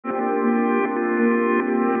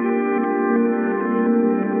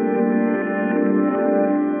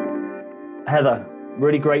Heather,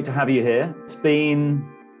 really great to have you here. It's been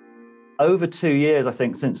over 2 years, I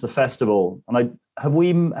think, since the festival. And have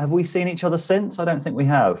we seen each other since? I don't think we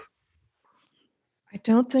have. I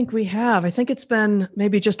don't think we have. I think it's been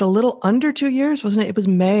maybe just a little under 2 years, wasn't it? It was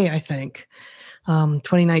May, I think,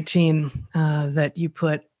 2019, that you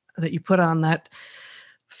put on that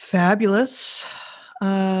fabulous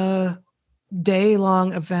day-long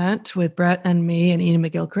event with Bret and me and Ina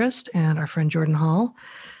McGilchrist and our friend Jordan Hall.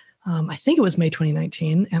 I think it was May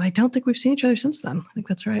 2019, and I don't think we've seen each other since then. I think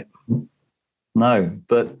that's right. No,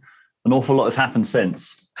 but an awful lot has happened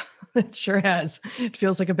since. It sure has. It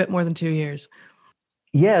feels like a bit more than 2 years.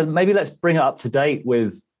 Yeah, maybe let's bring it up to date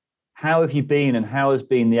with how have you been and how has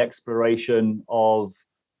been the exploration of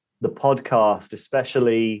the podcast,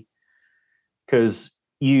 especially because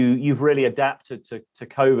you've really adapted to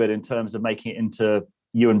COVID in terms of making it into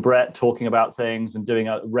you and Bret talking about things and doing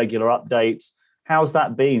regular updates. How's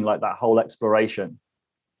that been, like that whole exploration?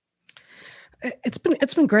 It's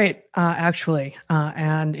been great, actually.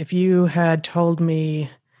 And if you had told me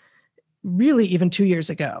really even 2 years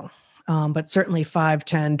ago, but certainly 5,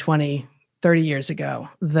 10, 20, 30 years ago,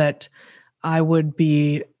 that I would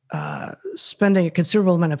be spending a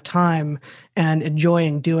considerable amount of time and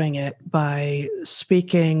enjoying doing it by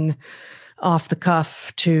speaking off the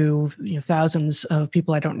cuff to thousands of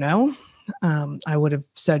people I don't know, I would have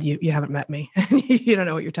said, you haven't met me. You don't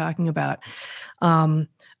know what you're talking about. I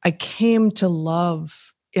came to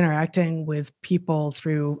love interacting with people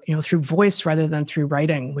through voice rather than through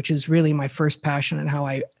writing, which is really my first passion and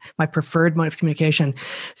my preferred mode of communication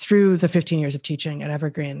through the 15 years of teaching at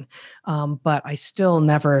Evergreen. But I still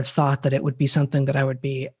never thought that it would be something that I would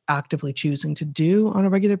be actively choosing to do on a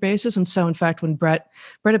regular basis. And so, in fact, when Bret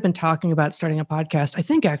had been talking about starting a podcast, I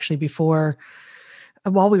think actually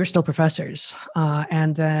while we were still professors,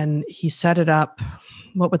 and then he set it up.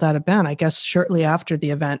 What would that have been? I guess shortly after the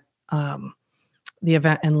event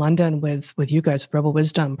in London with you guys, with Rebel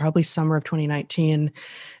Wisdom, probably summer of 2019.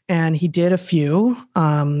 And he did a few,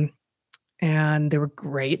 and they were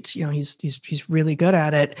great. He's really good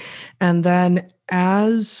at it. And then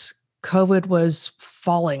as COVID was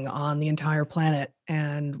falling on the entire planet,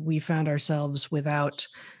 and we found ourselves without,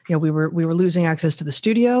 we were losing access to the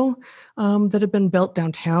studio that had been built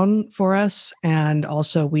downtown for us. And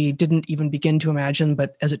also we didn't even begin to imagine,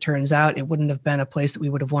 but as it turns out, it wouldn't have been a place that we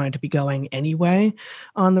would have wanted to be going anyway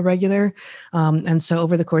on the regular. And so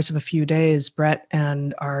over the course of a few days, Bret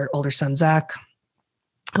and our older son, Zach,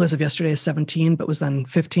 who as of yesterday is 17, but was then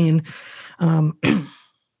 15,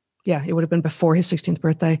 yeah, it would have been before his 16th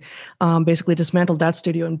birthday, basically dismantled that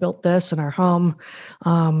studio and built this in our home.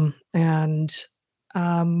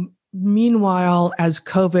 Meanwhile, as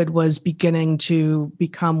COVID was beginning to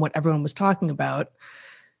become what everyone was talking about,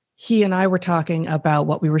 he and I were talking about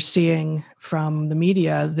what we were seeing from the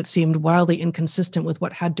media that seemed wildly inconsistent with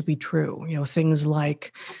what had to be true. Things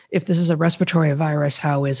like, if this is a respiratory virus,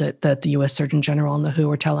 how is it that the U.S. Surgeon General and the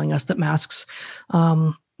WHO are telling us that masks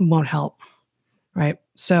won't help? Right.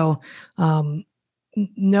 So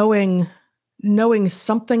knowing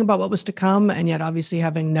something about what was to come, and yet obviously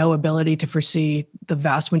having no ability to foresee the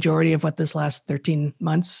vast majority of what this last 13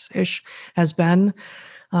 months-ish has been,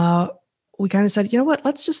 we kind of said, you know what,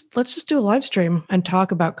 let's just do a live stream and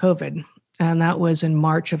talk about COVID. And that was in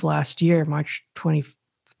March of last year, March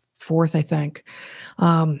 24th, I think.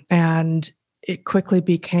 And it quickly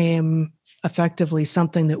became effectively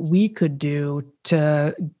something that we could do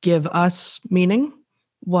to give us meaning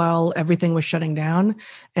while everything was shutting down.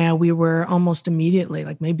 And we were almost immediately,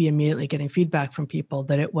 getting feedback from people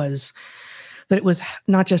that it was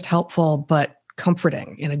not just helpful, but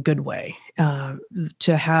comforting in a good way,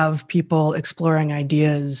 to have people exploring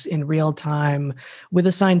ideas in real time with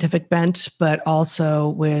a scientific bent, but also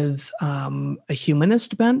with a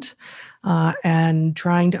humanist bent, and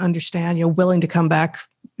trying to understand, willing to come back,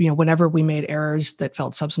 whenever we made errors that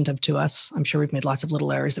felt substantive to us. I'm sure we've made lots of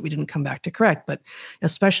little errors that we didn't come back to correct, but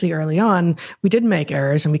especially early on, we did make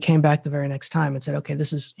errors, and we came back the very next time and said, okay,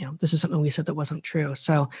 this is something we said that wasn't true.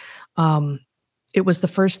 So, it was the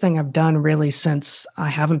first thing I've done really since I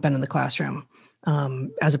haven't been in the classroom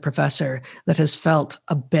as a professor that has felt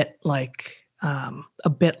a bit like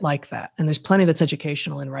that. And there's plenty that's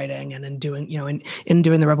educational in writing and in doing, in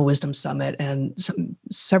doing the Rebel Wisdom Summit and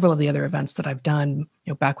several of the other events that I've done,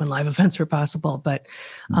 back when live events were possible. But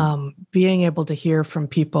being able to hear from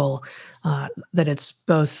people that it's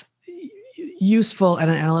both useful at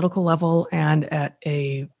an analytical level and at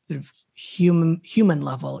a sort of human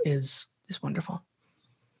level is wonderful.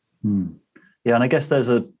 Yeah, and I guess there's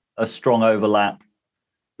a strong overlap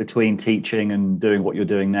between teaching and doing what you're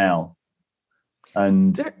doing now.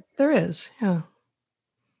 And There is, yeah.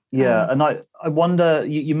 Yeah, and I wonder.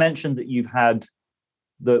 You mentioned that you've had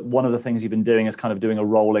one of the things you've been doing is kind of doing a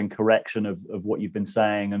rolling correction of what you've been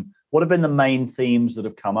saying, and what have been the main themes that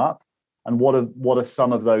have come up, and what are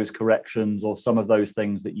some of those corrections or some of those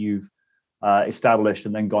things that you've established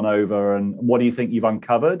and then gone over, and what do you think you've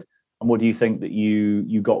uncovered, and what do you think that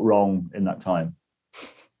you got wrong in that time?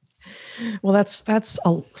 Well, that's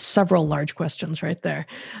several large questions right there.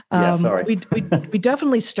 Yeah, sorry. We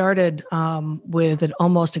definitely started with an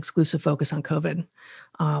almost exclusive focus on COVID.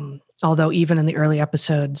 Although even in the early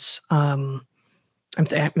episodes, in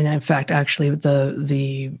fact, actually,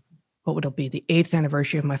 the what would it be? The 8th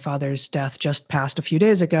anniversary of my father's death just passed a few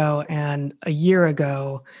days ago, and a year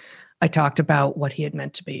ago, I talked about what he had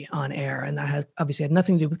meant to be on air, and that had obviously had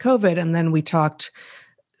nothing to do with COVID. And then we talked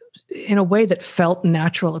in a way that felt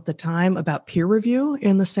natural at the time about peer review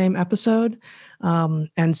in the same episode.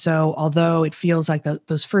 And so, although it feels like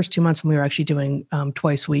those first 2 months when we were actually doing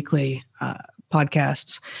twice weekly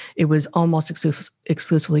podcasts, it was almost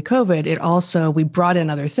exclusively COVID. We brought in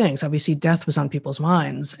other things. Obviously, death was on people's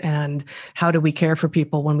minds. And how do we care for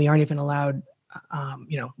people when we aren't even allowed,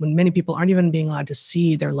 when many people aren't even being allowed to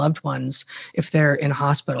see their loved ones if they're in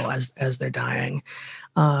hospital as they're dying?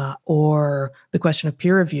 Or the question of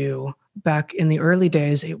peer review. Back in the early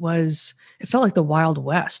days, it felt like the Wild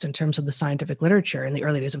West in terms of the scientific literature in the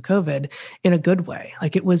early days of COVID, in a good way.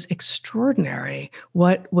 Like, it was extraordinary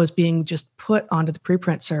what was being just put onto the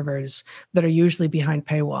preprint servers that are usually behind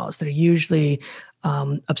paywalls, that are usually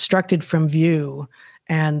obstructed from view.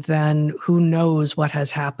 And then who knows what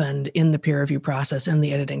has happened in the peer review process, in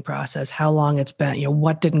the editing process, how long it's been,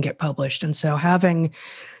 what didn't get published. And so having,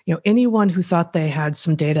 anyone who thought they had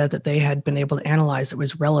some data that they had been able to analyze that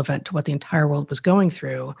was relevant to what the entire world was going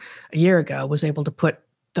through a year ago was able to put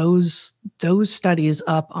those studies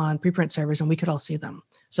up on preprint servers, and we could all see them.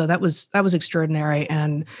 So that was extraordinary.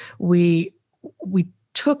 And we we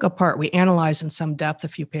analyzed in some depth a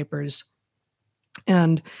few papers,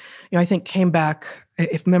 and I think came back,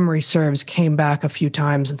 if memory serves, came back a few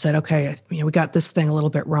times and said, okay, we got this thing a little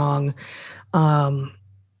bit wrong. And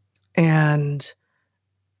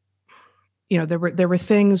there were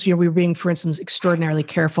things, we were being, for instance, extraordinarily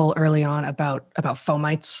careful early on about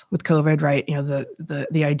fomites with COVID, right?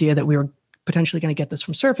 The idea that we were potentially going to get this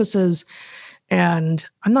from surfaces. And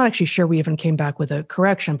I'm not actually sure we even came back with a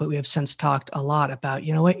correction, but we have since talked a lot about,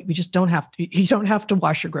 we just don't have to, you don't have to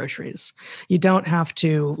wash your groceries. You don't have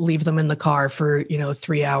to leave them in the car for,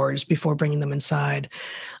 3 hours before bringing them inside.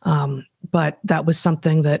 But that was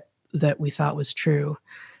something that we thought was true.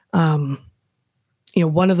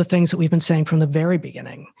 One of the things that we've been saying from the very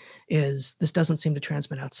beginning is this doesn't seem to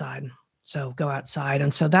transmit outside. So go outside.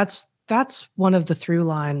 And so that's one of the through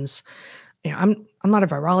lines. I'm not a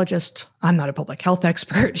virologist. I'm not a public health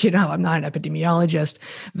expert. I'm not an epidemiologist,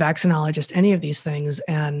 vaccinologist, any of these things.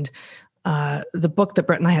 And the book that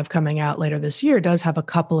Bret and I have coming out later this year does have a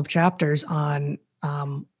couple of chapters on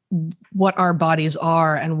what our bodies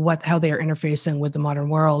are and how they are interfacing with the modern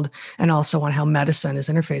world, and also on how medicine is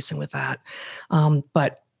interfacing with that.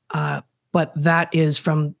 But that is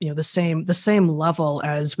from the same level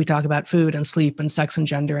as we talk about food and sleep and sex and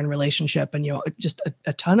gender and relationship and just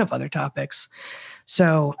a ton of other topics.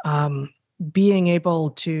 So being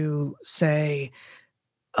able to say,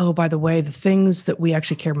 oh, by the way, the things that we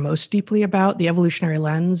actually care most deeply about, the evolutionary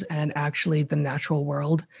lens and actually the natural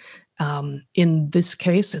world, in this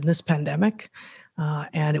case, in this pandemic,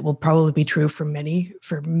 and it will probably be true for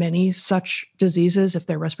many such diseases if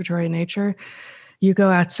they're respiratory in nature. You go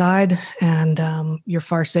outside and you're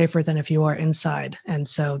far safer than if you are inside. And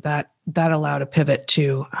so that allowed a pivot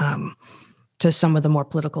to some of the more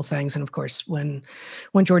political things. And of course, when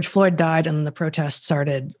George Floyd died and the protests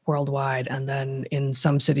started worldwide, and then in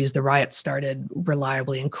some cities, the riots started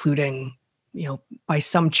reliably, including, by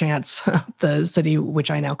some chance, the city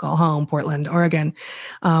which I now call home, Portland, Oregon.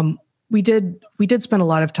 We did spend a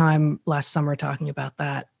lot of time last summer talking about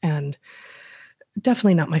that, and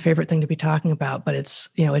definitely not my favorite thing to be talking about, but it's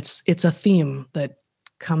a theme that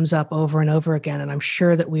comes up over and over again. And I'm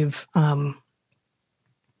sure that we've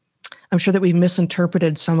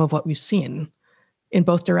misinterpreted some of what we've seen in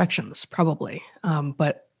both directions, probably.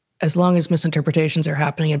 But as long as misinterpretations are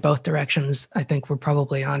happening in both directions, I think we're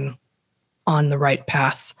probably on the right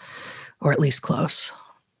path, or at least close.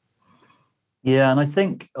 Yeah, and I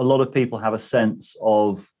think a lot of people have a sense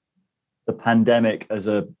of the pandemic as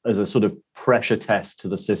a sort of pressure test to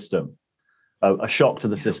the system, a shock to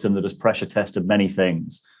the system that has pressure tested many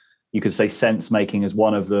things. You could say sense making is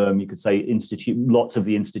one of them. You could say lots of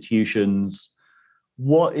the institutions.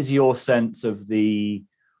 What is your sense of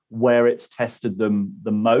where it's tested them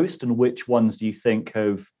the most, and which ones do you think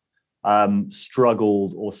have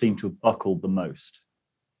struggled or seem to have buckled the most?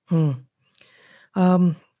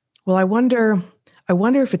 Well, I wonder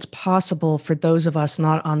if it's possible for those of us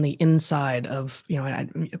not on the inside of,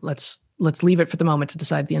 let's leave it for the moment to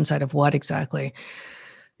decide the inside of what exactly.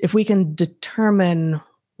 If we can determine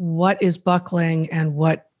what is buckling and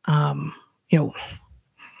what, let's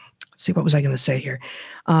see, what was I going to say here?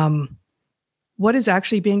 What is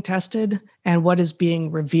actually being tested and what is being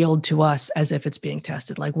revealed to us as if it's being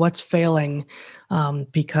tested? Like what's failing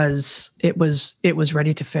because it was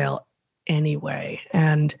ready to fail anyway.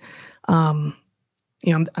 And I'm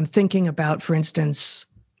thinking about, for instance,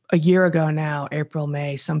 a year ago now, April,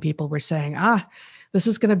 May, some people were saying, this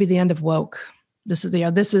is going to be the end of woke. This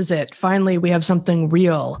is it. Finally, we have something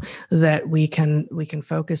real that we can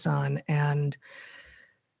focus on. And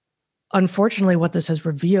unfortunately, what this has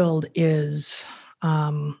revealed is,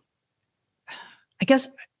 I guess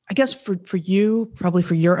for you, probably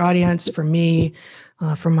for your audience, for me,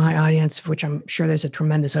 for my audience, for which I'm sure there's a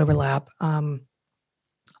tremendous overlap. I'm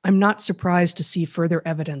not surprised to see further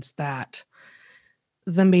evidence that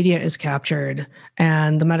the media is captured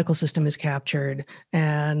and the medical system is captured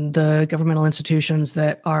and the governmental institutions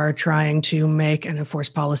that are trying to make and enforce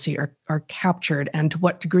policy are captured. And to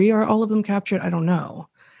what degree are all of them captured? I don't know.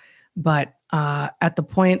 But at the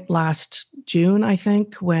point last June, I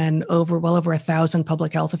think, when well over 1,000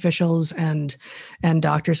 public health officials and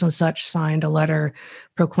doctors and such signed a letter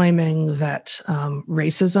proclaiming that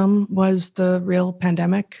racism was the real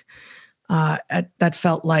pandemic, that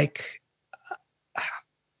felt like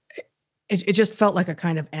it just felt like a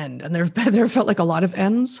kind of end. And there felt like a lot of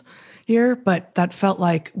ends here, but that felt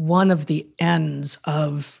like one of the ends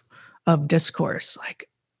of discourse. Like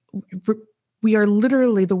we are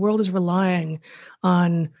literally, the world is relying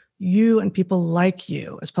on you and people like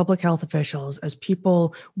you as public health officials, as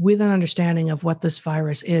people with an understanding of what this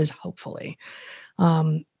virus is, hopefully,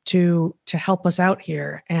 to help us out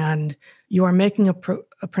here. And you are making a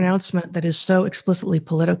pronouncement that is so explicitly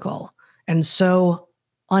political and so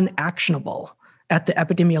unactionable at the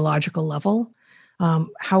epidemiological level.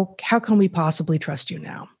 How can we possibly trust you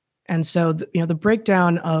now? And so, the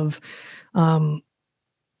breakdown of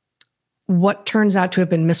what turns out to have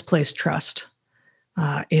been misplaced trust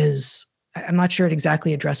is, I'm not sure it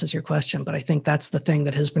exactly addresses your question, but I think that's the thing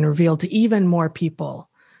that has been revealed to even more people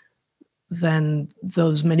than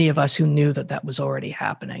those many of us who knew that was already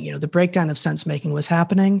happening. The breakdown of sense making was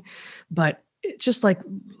happening, but just like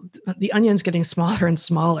the onion's getting smaller and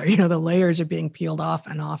smaller, the layers are being peeled off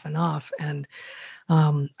and off and off. And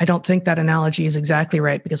I don't think that analogy is exactly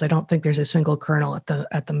right, because I don't think there's a single kernel at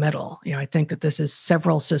the middle. I think that this is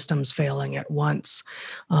several systems failing at once,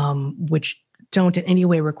 which don't in any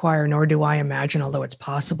way require, nor do I imagine, although it's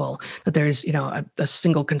possible, that there's a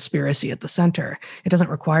single conspiracy at the center. It doesn't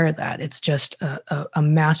require that. It's just a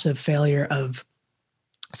massive failure of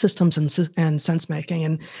systems and sense making.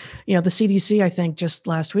 And the CDC, I think, just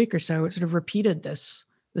last week or so, sort of repeated this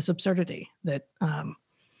absurdity that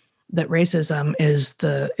that racism is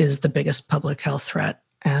the biggest public health threat,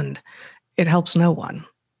 and it helps no one,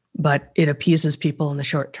 but it appeases people in the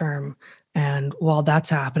short term. And while that's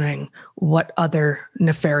happening, what other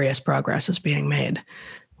nefarious progress is being made?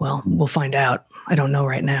 Well, we'll find out. I don't know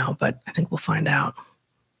right now, but I think we'll find out.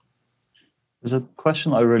 There's a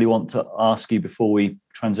question I really want to ask you before we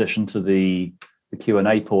transition to the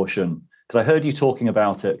Q&A portion, because I heard you talking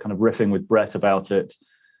about it, kind of riffing with Bret about it,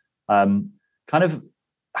 kind of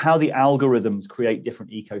how the algorithms create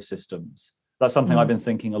different ecosystems. That's something I've been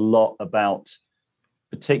thinking a lot about,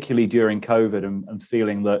 particularly during COVID, and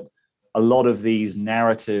feeling that a lot of these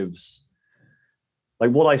narratives,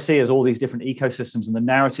 like what I see as all these different ecosystems, and the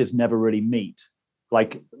narratives never really meet.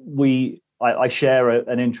 Like I share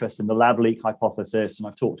an interest in the lab leak hypothesis, and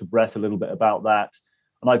I've talked to Bret a little bit about that.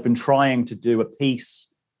 And I've been trying to do a piece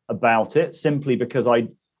about it simply because I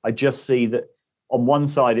just see that on one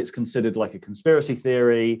side, it's considered like a conspiracy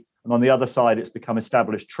theory, and on the other side, it's become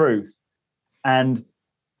established truth. And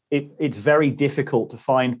it's very difficult to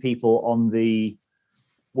find people on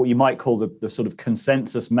what you might call the sort of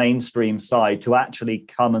consensus mainstream side to actually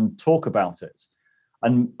come and talk about it.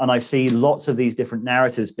 And I see lots of these different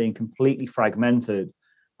narratives being completely fragmented.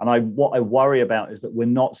 And what I worry about is that we're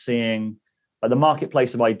not seeing, the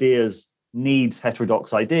marketplace of ideas needs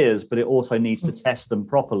heterodox ideas, but it also needs to test them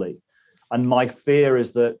properly. And my fear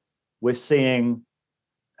is that we're seeing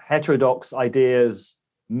heterodox ideas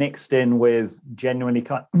mixed in with genuinely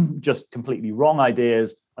just completely wrong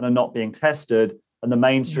ideas and are not being tested. And the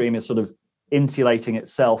mainstream is sort of insulating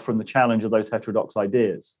itself from the challenge of those heterodox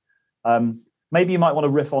ideas. maybe you might want to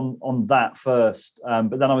riff on that first.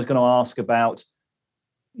 But then I was going to ask about,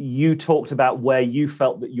 you talked about where you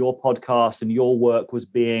felt that your podcast and your work was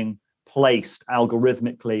being placed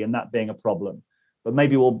algorithmically and that being a problem. But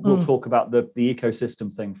maybe we'll talk about the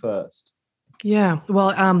ecosystem thing first. Yeah.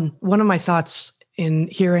 Well, one of my thoughts in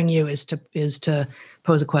hearing you is to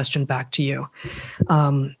pose a question back to you,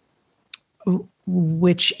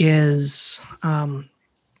 which is, so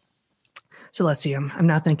let's see, I'm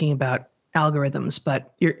not thinking about algorithms,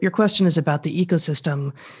 but your question is about the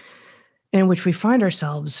ecosystem in which we find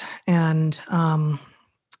ourselves. And,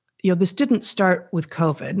 this didn't start with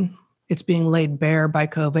COVID. It's being laid bare by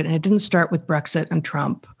COVID, and it didn't start with Brexit and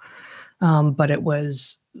Trump, but it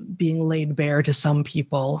was being laid bare to some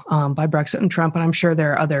people by Brexit and Trump. And I'm sure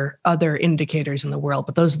there are other indicators in the world,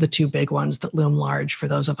 but those are the two big ones that loom large for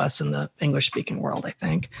those of us in the English-speaking world, I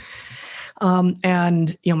think.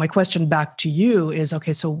 And my question back to you is,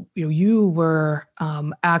 okay, so you were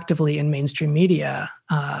actively in mainstream media,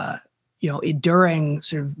 during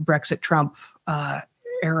sort of Brexit Trump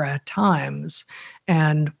era times,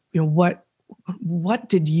 and what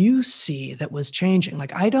did you see that was changing?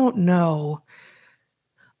 Like, I don't know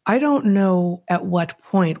at what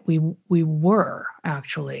point we were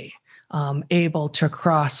actually able to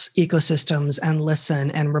cross ecosystems and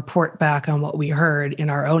listen and report back on what we heard in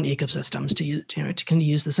our own ecosystems, to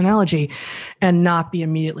use this analogy, and not be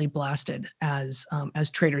immediately blasted as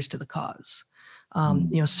traitors to the cause.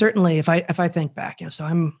 Certainly, if I think back,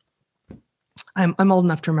 so I'm old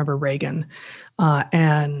enough to remember Reagan,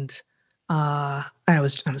 and I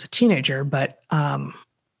was a teenager, but that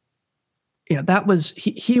was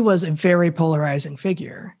he was a very polarizing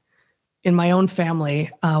figure. In my own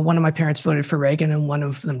family, one of my parents voted for Reagan and one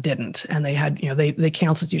of them didn't, and they had they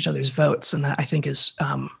canceled each other's votes, and that I think is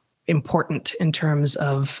important in terms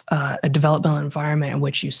of a developmental environment in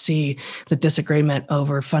which you see the disagreement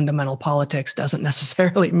over fundamental politics doesn't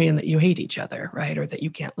necessarily mean that you hate each other, right, or that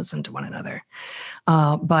you can't listen to one another.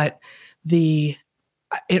 But it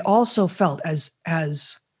also felt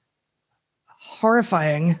as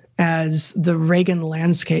horrifying as the Reagan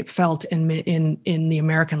landscape felt in the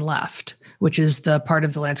American left, which is the part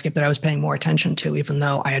of the landscape that I was paying more attention to, even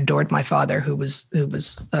though I adored my father, who was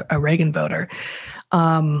a Reagan voter.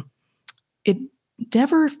 It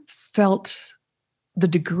never felt the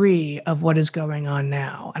degree of what is going on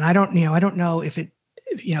now, and I don't know if it.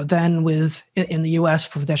 Then in the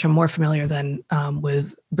U.S., which I'm more familiar than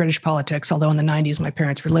with British politics, although in the 90s, my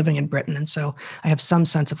parents were living in Britain. And so I have some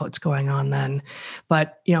sense of what's going on then.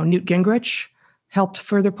 But, Newt Gingrich helped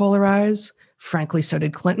further polarize. Frankly, so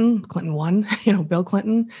did Clinton. Clinton won, Bill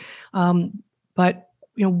Clinton. But,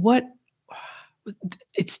 what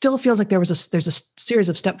it still feels like there's a series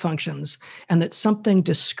of step functions, and that something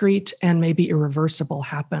discrete and maybe irreversible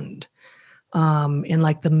happened in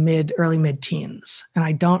like the early mid-teens. And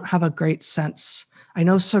I don't have a great sense. I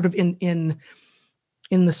know sort of in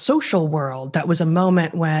the social world, that was a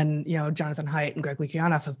moment when, Jonathan Haidt and Greg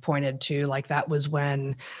Lukianoff have pointed to, like, that was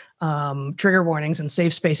when trigger warnings and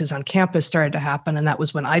safe spaces on campus started to happen. And that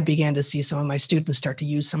was when I began to see some of my students start to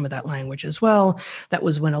use some of that language as well. That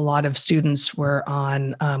was when a lot of students were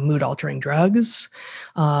on mood altering drugs.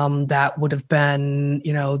 That would have been,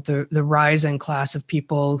 the rising class of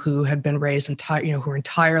people who had been raised who were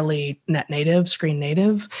entirely net native, screen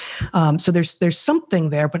native. So there's something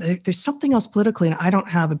there, but there's something else politically, and I don't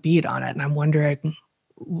have a beat on it. And I'm wondering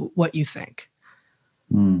what you think.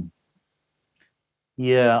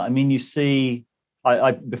 Yeah, I mean, you see,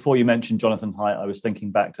 I before you mentioned Jonathan Haidt, I was thinking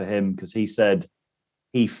back to him, because he said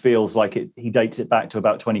he feels like he dates it back to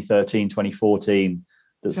about 2013, 2014,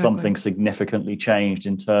 that Exactly. Something significantly changed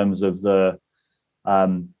in terms of the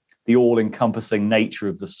all-encompassing nature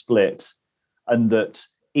of the split, and that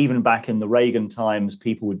even back in the Reagan times,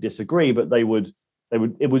 people would disagree, but it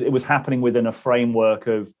was happening within a framework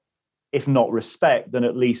of, if not respect, then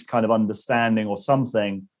at least kind of understanding or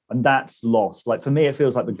something. And that's lost. Like, for me, it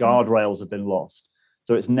feels like the guardrails have been lost.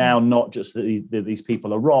 So it's now not just that these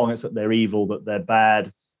people are wrong, it's that they're evil, that they're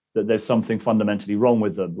bad, that there's something fundamentally wrong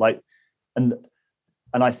with them. Like, and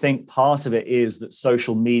I think part of it is that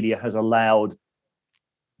social media has allowed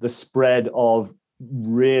the spread of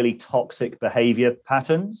really toxic behavior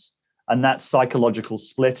patterns, and that's psychological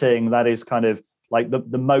splitting. That is kind of like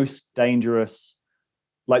the most dangerous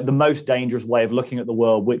way of looking at the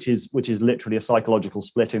world, which is literally a psychological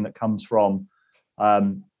splitting that comes from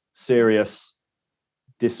serious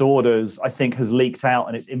disorders, I think, has leaked out,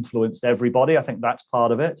 and it's influenced everybody. I think that's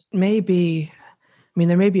part of it. Maybe,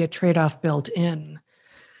 there may be a trade-off built in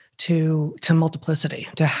to multiplicity,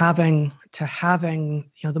 to having to having,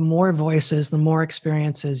 the more voices, the more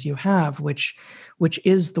experiences you have, which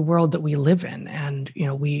is the world that we live in. And,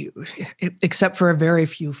 except for a very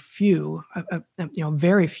few,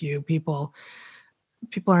 very few people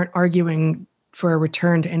aren't arguing for a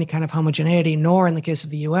return to any kind of homogeneity, nor in the case of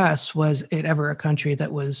the US, was it ever a country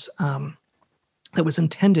that was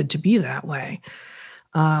intended to be that way.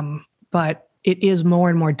 But it is more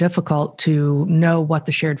and more difficult to know what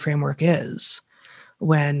the shared framework is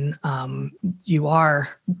when you are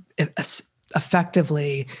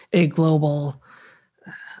effectively a global,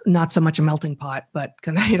 not so much a melting pot, but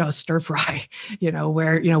kind of, a stir fry,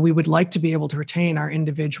 where, we would like to be able to retain our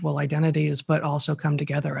individual identities, but also come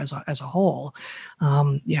together as a whole.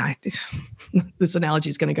 This analogy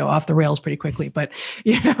is going to go off the rails pretty quickly, but,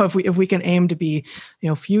 if we can aim to be,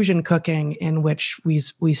 fusion cooking in which we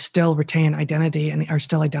still retain identity and are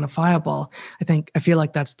still identifiable, I feel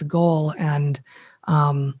like that's the goal. And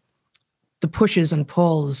the pushes and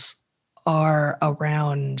pulls are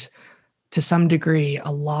around, to some degree,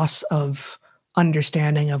 a loss of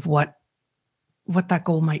understanding of what that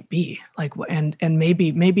goal might be like. And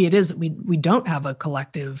maybe it is that we don't have a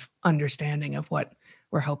collective understanding of what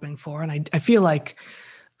we're hoping for. And I feel like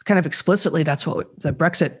kind of explicitly, that's what the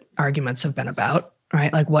Brexit arguments have been about,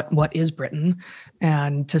 right? Like what is Britain?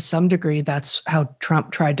 And to some degree, that's how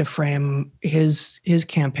Trump tried to frame his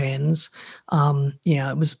campaigns.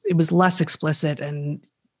 It was less explicit, and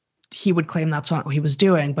he would claim that's not what he was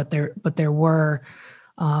doing, but there were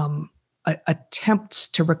attempts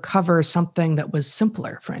to recover something that was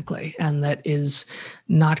simpler, frankly, and that is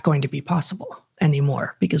not going to be possible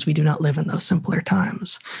anymore because we do not live in those simpler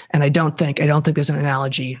times. And I don't think there's an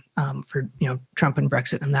analogy for Trump and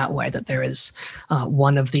Brexit in that way, that there is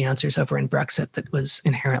one of the answers over in Brexit that was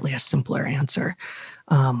inherently a simpler answer.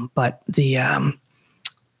 But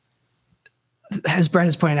as Bret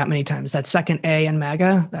has pointed out many times, that second A in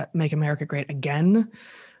MAGA, that Make America Great Again,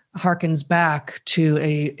 harkens back to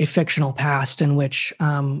a fictional past in which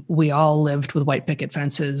we all lived with white picket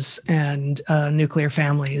fences and nuclear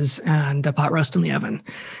families and a pot roast in the oven.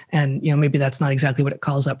 And maybe that's not exactly what it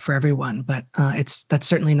calls up for everyone, but that's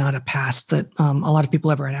certainly not a past that a lot of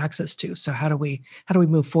people ever had access to. So how do we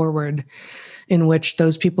move forward in which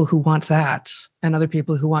those people who want that and other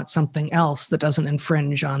people who want something else that doesn't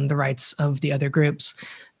infringe on the rights of the other groups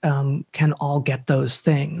can all get those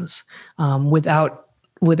things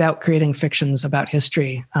without creating fictions about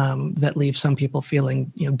history that leave some people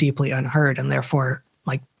feeling deeply unheard and therefore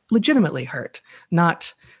like legitimately hurt,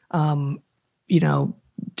 not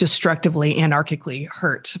destructively, anarchically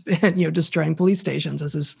hurt, and destroying police stations,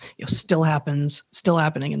 as is still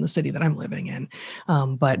happening in the city that I'm living in.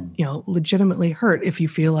 But legitimately hurt if you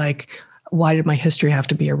feel like, why did my history have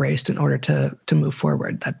to be erased in order to move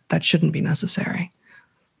forward? That shouldn't be necessary.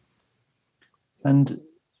 And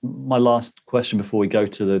my last question before we go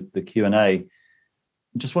to the Q&A,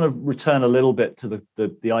 just want to return a little bit to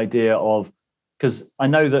the idea of, because I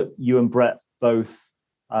know that you and Bret both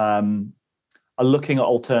are looking at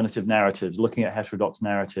alternative narratives, looking at heterodox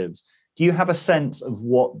narratives. Do you have a sense of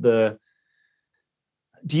what do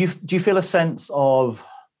you feel a sense of,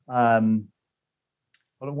 I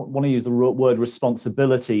don't want to use the word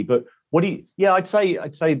responsibility, but I'd say,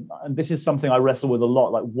 and this is something I wrestle with a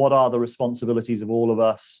lot, like what are the responsibilities of all of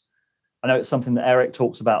us? I know it's something that Eric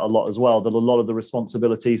talks about a lot as well, that a lot of the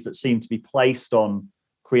responsibilities that seem to be placed on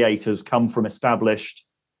creators come from established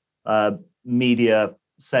media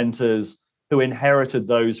centers who inherited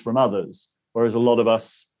those from others, whereas a lot of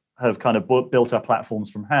us have kind of built our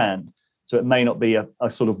platforms from hand. So it may not be a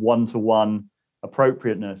sort of one-to-one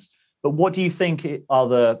appropriateness. But what do you think are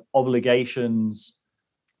the obligations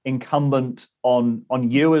incumbent on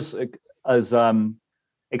you as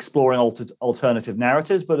exploring alternative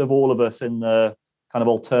narratives, but of all of us in the kind of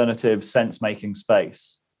alternative sense-making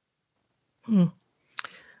space? I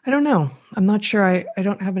don't know. I'm not sure. I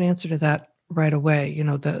don't have an answer to that right away.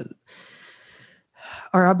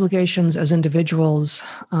 Our obligations as individuals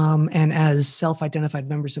and as self-identified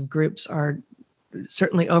members of groups are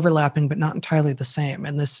certainly overlapping, but not entirely the same.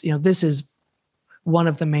 And this is one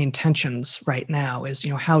of the main tensions right now is,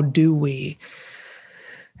 how do we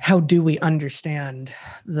understand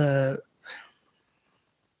the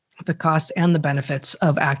costs and the benefits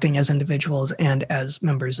of acting as individuals and as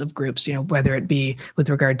members of groups, whether it be with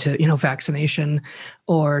regard to, vaccination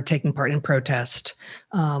or taking part in protest,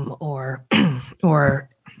 or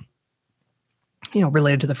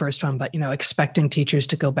related to the first one, but, expecting teachers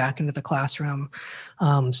to go back into the classroom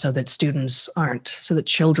so that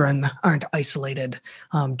children aren't isolated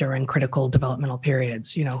during critical developmental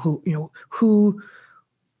periods,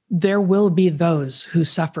 there will be those who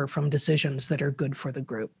suffer from decisions that are good for the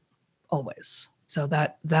group, always. So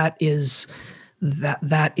that is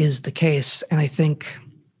the case. And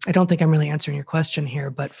I don't think I'm really answering your question here,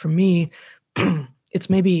 but for me, it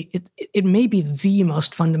may be the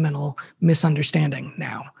most fundamental misunderstanding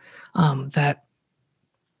now, that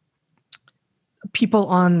people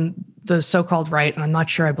on the so-called right, and I'm not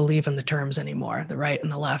sure I believe in the terms anymore, the right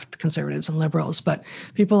and the left, conservatives and liberals, but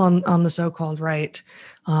people on the so-called right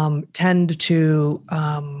tend to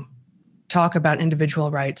talk about individual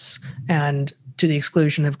rights and to the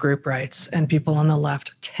exclusion of group rights, and people on the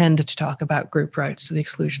left tend to talk about group rights to the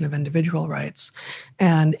exclusion of individual rights.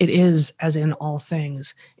 And it is, as in all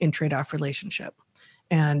things, in trade-off relationship.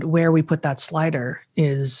 And where we put that slider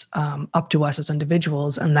is up to us as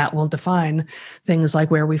individuals, and that will define things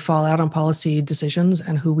like where we fall out on policy decisions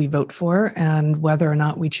and who we vote for, and whether or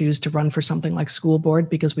not we choose to run for something like school board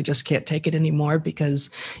because we just can't take it anymore, because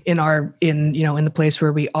in the place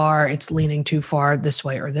where we are, it's leaning too far this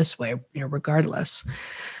way or this way, regardless.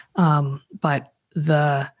 But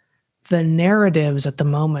the narratives at the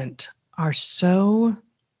moment are so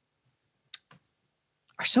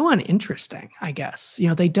uninteresting, I guess.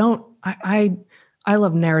 They don't. I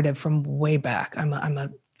love narrative from way back. I'm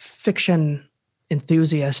a fiction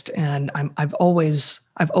enthusiast, and I've always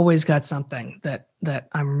got something that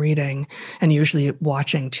I'm reading, and usually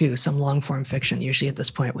watching too, some long form fiction. Usually at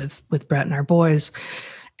this point with Bret and our boys,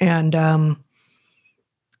 and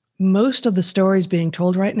most of the stories being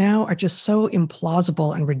told right now are just so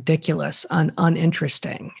implausible and ridiculous and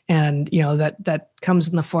uninteresting. And, that comes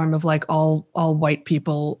in the form of like all white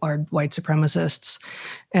people are white supremacists,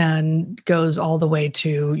 and goes all the way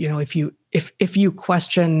to, if you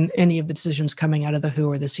question any of the decisions coming out of the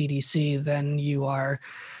WHO or the CDC, then you are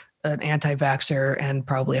an anti-vaxxer and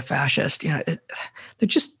probably a fascist. They're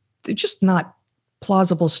just not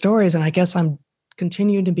plausible stories. And I guess I'm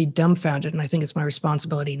continue to be dumbfounded, and I think it's my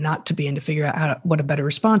responsibility not to be, and to figure out what a better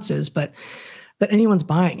response is, but that anyone's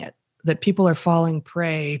buying it, that people are falling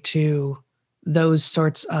prey to those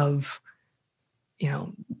sorts of,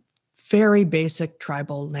 very basic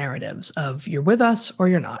tribal narratives of you're with us or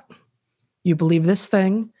you're not. You believe this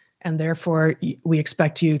thing, and therefore we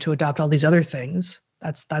expect you to adopt all these other things.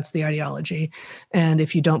 That's the ideology. And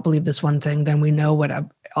if you don't believe this one thing, then we know what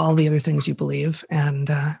all the other things you believe, and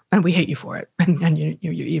we hate you for it, and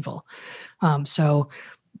you're evil. So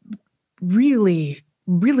really,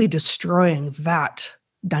 really destroying that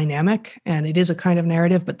dynamic. And it is a kind of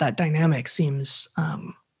narrative, but that dynamic seems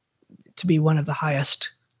to be one of the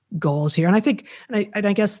highest goals here. And I think, and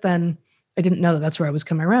I guess then, I didn't know that's where I was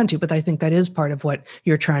coming around to, but I think that is part of what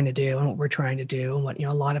you're trying to do and what we're trying to do, and what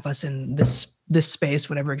a lot of us in this space,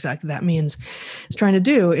 whatever exactly that means, is trying to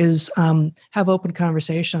do is have open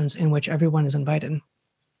conversations in which everyone is invited,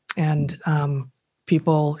 and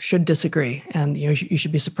people should disagree, and you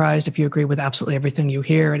should be surprised if you agree with absolutely everything you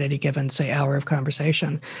hear at any given, say, hour of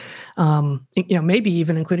conversation. Maybe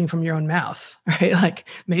even including from your own mouth, right? Like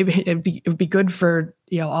maybe it would be good for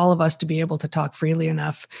all of us to be able to talk freely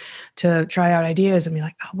enough to try out ideas and be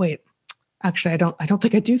like, oh wait, actually, I don't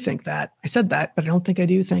think I do think that. I said that, but I don't think I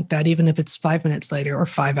do think that, even if it's 5 minutes later, or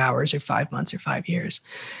 5 hours, or 5 months, or 5 years.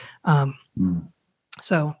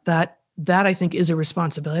 So that I think is a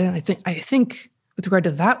responsibility, and I think with regard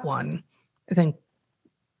to that one, I think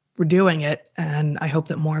we're doing it, and I hope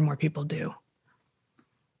that more and more people do.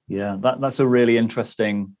 Yeah, that's a really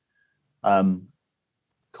interesting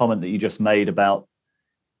comment that you just made about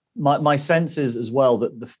my sense is as well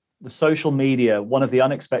that the social media, one of the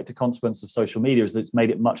unexpected consequences of social media is that it's made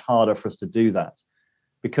it much harder for us to do that,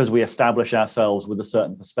 because we establish ourselves with a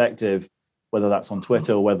certain perspective, whether that's on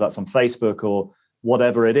Twitter or whether that's on Facebook or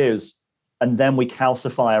whatever it is, and then we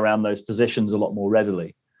calcify around those positions a lot more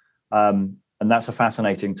readily. And that's a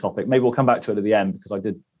fascinating topic. Maybe we'll come back to it at the end,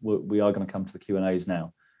 because we are going to come to the Q&As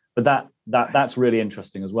now. But that's really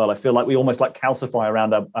interesting as well. I feel like we almost like calcify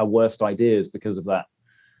around our worst ideas because of that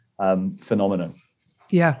phenomenon.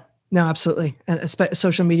 Yeah, no, absolutely. And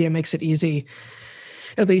social media makes it easy.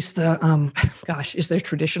 At least is there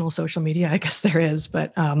traditional social media? I guess there is,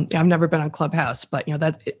 but I've never been on Clubhouse. But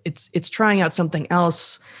that it's trying out something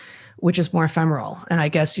else, which is more ephemeral. And I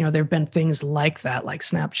guess there've been things like that, like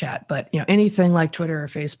Snapchat. But anything like Twitter or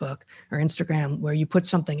Facebook or Instagram, where you put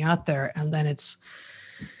something out there and then it's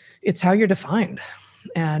how you're defined.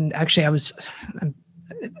 And actually,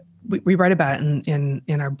 we write about it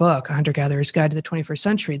in our book, A Hunter-Gatherer's Guide to the 21st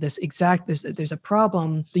Century, there's a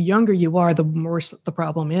problem. The younger you are, the worse the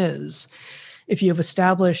problem is. If you've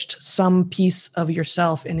established some piece of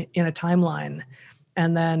yourself in a timeline,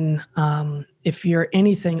 and then if you're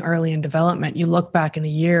anything early in development, you look back in a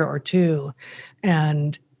year or two,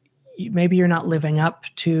 and maybe you're not living up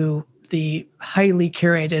to the highly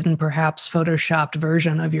curated and perhaps photoshopped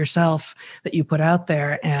version of yourself that you put out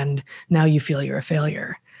there, and now you feel you're a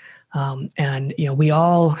failure. And we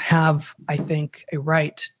all have, I think, a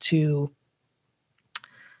right to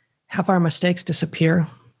have our mistakes disappear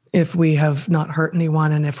if we have not hurt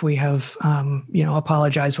anyone, and if we have,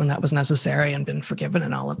 apologized when that was necessary and been forgiven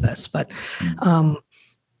and all of this. But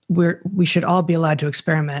we should all be allowed to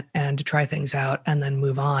experiment and to try things out and then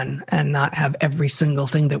move on, and not have every single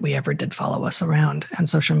thing that we ever did follow us around. And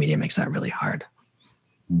social media makes that really hard.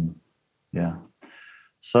 Yeah.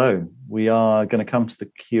 So we are going to come to the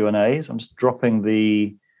Q&As. I'm just dropping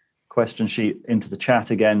the question sheet into the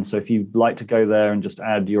chat again. So if you'd like to go there and just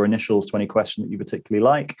add your initials to any question that you particularly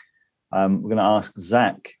like, we're going to ask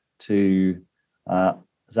Zach to,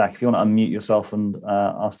 Zach, if you want to unmute yourself and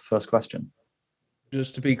ask the first question.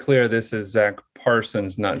 Just to be clear, this is Zach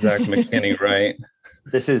Parsons, not Zach McKinney, right?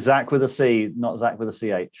 This is Zach with a C, not Zach with a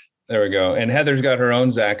CH. There we go. And Heather's got her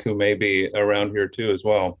own Zach, who may be around here too as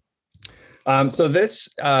well. So this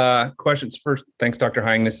question's first. Thanks, Dr.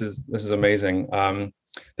 Hying. This is amazing.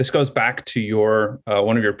 This goes back to your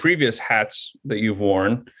one of your previous hats that you've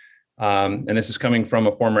worn, and this is coming from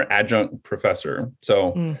a former adjunct professor.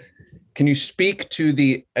 So, can you speak to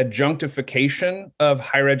the adjunctification of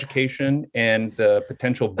higher education and the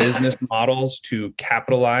potential business models to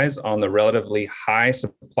capitalize on the relatively high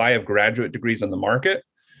supply of graduate degrees on the market?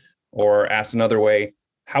 Or asked another way,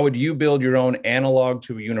 how would you build your own analog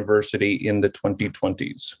to a university in the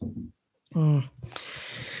 2020s?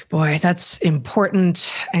 Boy, that's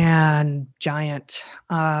important and giant.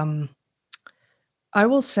 I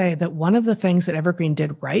will say that one of the things that Evergreen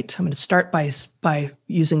did right, I'm going to start by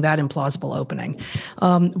using that implausible opening.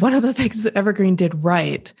 One of the things that Evergreen did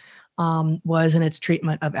right was in its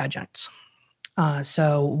treatment of adjuncts.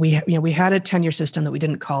 So we had a tenure system that we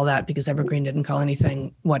didn't call that because Evergreen didn't call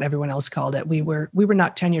anything what everyone else called it. We were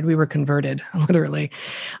not tenured, we were converted, literally.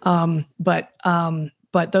 But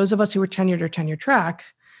those of us who were tenured or tenure track,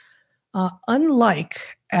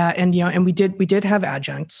 unlike and we did have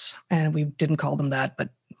adjuncts, and we didn't call them that, but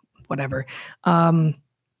whatever.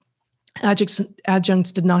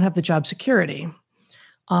 Adjuncts did not have the job security,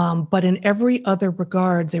 but in every other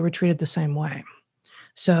regard, they were treated the same way.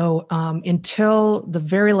 So until the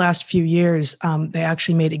very last few years, they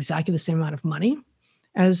actually made exactly the same amount of money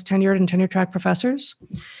as tenured and tenure track professors.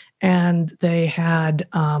 And they had,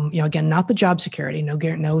 again, not the job security, no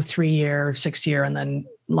 3-year, 6-year, and then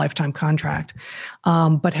lifetime contract,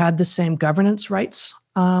 but had the same governance rights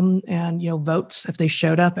and votes if they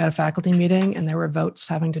showed up at a faculty meeting, and there were votes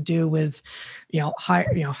having to do with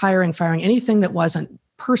hiring, firing, anything that wasn't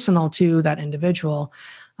personal to that individual.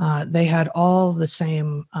 They had all the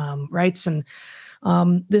same rights, and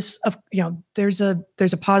there's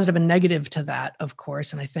a positive and negative to that, of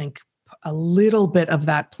course, and I think a little bit of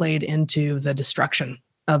that played into the destruction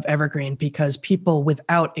of Evergreen, because people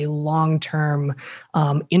without a long-term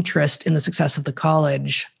interest in the success of the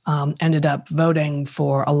college ended up voting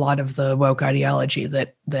for a lot of the woke ideology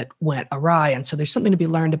that went awry. And so there's something to be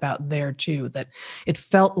learned about there too, that it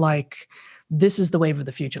felt like this is the wave of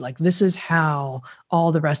the future. Like, this is how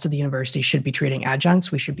all the rest of the university should be treating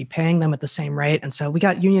adjuncts. We should be paying them at the same rate. And so we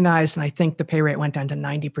got unionized, and I think the pay rate went down to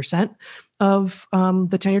 90% of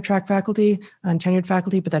the tenure track faculty and tenured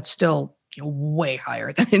faculty, but that's still way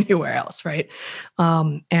higher than anywhere else, right?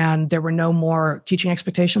 And there were no more teaching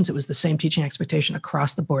expectations. It was the same teaching expectation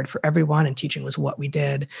across the board for everyone, and teaching was what we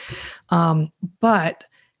did. But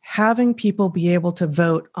having people be able to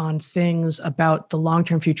vote on things about the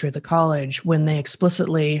long-term future of the college when they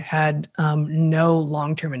explicitly had no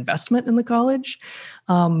long-term investment in the college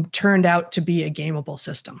turned out to be a gameable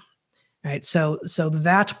system. Right. So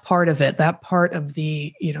that part of it, that part of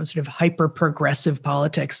the, sort of hyper progressive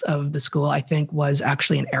politics of the school, I think was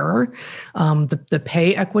actually an error. The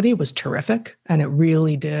pay equity was terrific, and it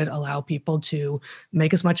really did allow people to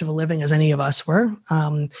make as much of a living as any of us were.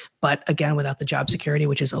 But again, without the job security,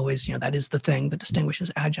 which is always, that is the thing that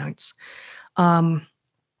distinguishes adjuncts. In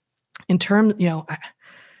terms,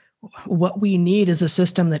 what we need is a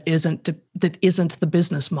system that isn't the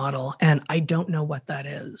business model, and I don't know what that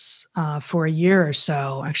is. For a year or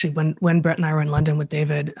so, actually, when Bret and I were in London with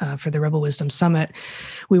David for the Rebel Wisdom Summit,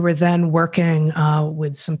 we were then working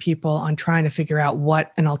with some people on trying to figure out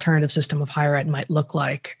what an alternative system of higher ed might look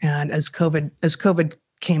like. And as COVID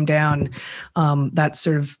came down, that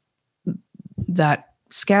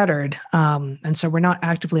scattered. And so we're not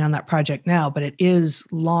actively on that project now, but it is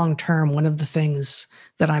long-term one of the things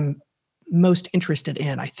that I'm most interested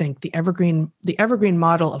in. I think the evergreen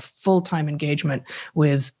model of full-time engagement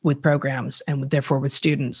with programs and therefore with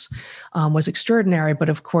students was extraordinary. But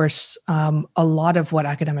of course, a lot of what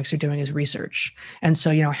academics are doing is research. And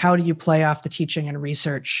so, how do you play off the teaching and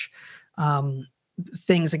research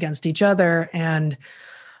things against each other? And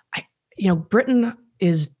Britain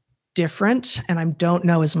is different, and I don't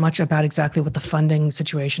know as much about exactly what the funding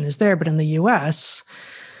situation is there. But in the U.S.,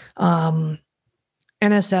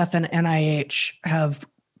 NSF and NIH have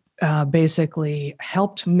basically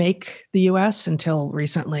helped make the U.S. until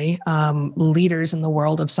recently leaders in the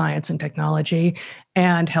world of science and technology,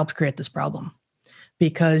 and helped create this problem.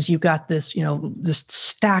 Because you've got this, this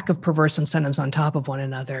stack of perverse incentives on top of one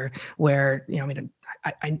another where,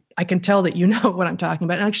 I can tell that you know what I'm talking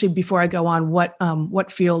about. And actually, before I go on,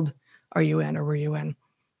 what field are you in or were you in?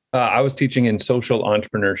 I was teaching in social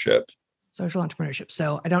entrepreneurship. Social entrepreneurship.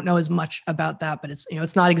 So I don't know as much about that, but it's,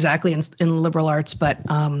 it's not exactly in liberal arts, but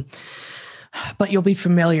you'll be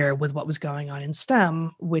familiar with what was going on in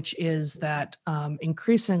STEM, which is that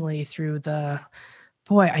increasingly through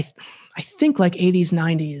I think like 80s,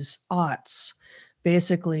 90s, aughts,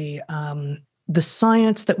 basically the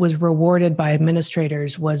science that was rewarded by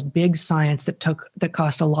administrators was big science that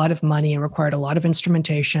cost a lot of money and required a lot of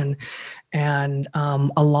instrumentation and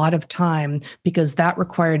a lot of time, because that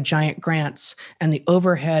required giant grants, and the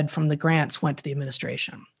overhead from the grants went to the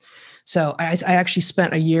administration. So I actually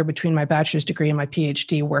spent a year between my bachelor's degree and my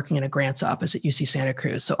PhD working in a grants office at UC Santa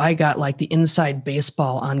Cruz. So I got like the inside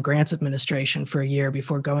baseball on grants administration for a year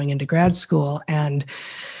before going into grad school. And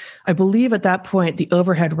I believe at that point, the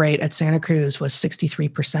overhead rate at Santa Cruz was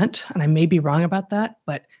 63%. And I may be wrong about that,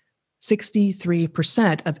 but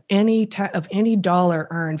 63% of any dollar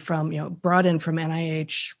earned from, brought in from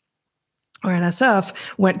NIH or NSF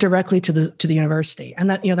went directly to the university. And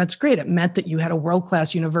that, that's great. It meant that you had a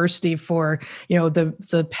world-class university for,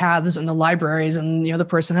 the paths and the libraries and, the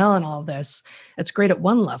personnel and all of this. It's great at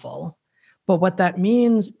one level. But what that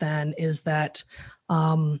means then is that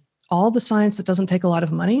all the science that doesn't take a lot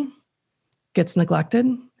of money gets neglected.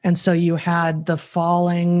 And so you had the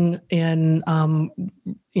falling in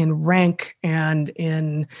rank and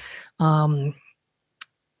in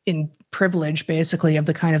privilege, basically, of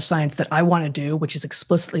the kind of science that I want to do, which is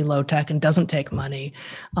explicitly low tech and doesn't take money,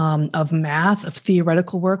 of math, of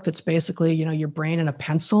theoretical work that's basically, your brain and a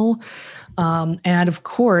pencil. And of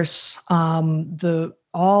course,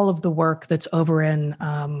 all of the work that's over in,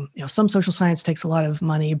 some social science takes a lot of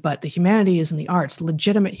money, but the humanities and the arts, the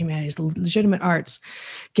legitimate humanities, the legitimate arts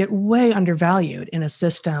get way undervalued in a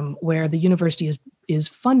system where the university is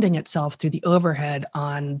funding itself through the overhead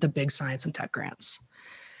on the big science and tech grants.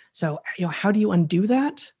 So, how do you undo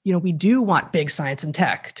that? We do want big science and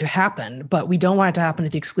tech to happen, but we don't want it to happen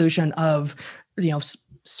at the exclusion of,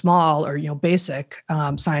 small or, basic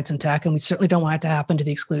science and tech. And we certainly don't want it to happen to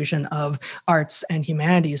the exclusion of arts and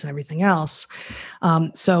humanities and everything else. The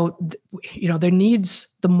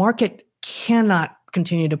market cannot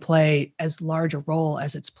continue to play as large a role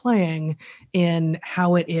as it's playing in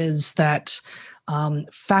how it is that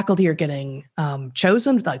faculty are getting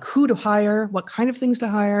chosen, like who to hire, what kind of things to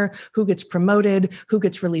hire, who gets promoted, who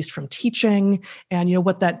gets released from teaching. And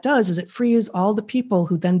what that does is it frees all the people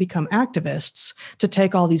who then become activists to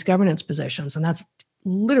take all these governance positions. And that's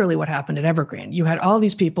literally what happened at Evergreen. You had all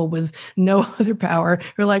these people with no other power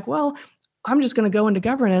who are like, well, I'm just going to go into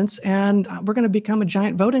governance and we're going to become a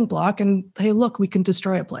giant voting bloc. And hey, look, we can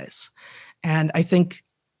destroy a place. And I think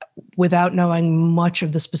without knowing much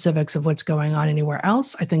of the specifics of what's going on anywhere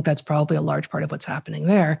else, I think that's probably a large part of what's happening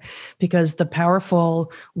there, because the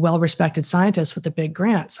powerful, well-respected scientists with the big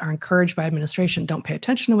grants are encouraged by administration. Don't pay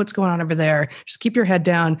attention to what's going on over there. Just keep your head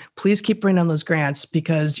down. Please keep bringing on those grants,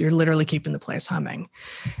 because you're literally keeping the place humming.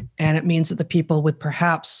 And it means that the people with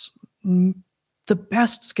perhaps the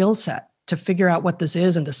best skill set to figure out what this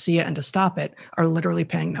is and to see it and to stop it are literally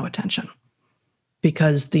paying no attention,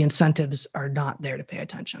 because the incentives are not there to pay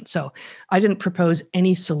attention. So I didn't propose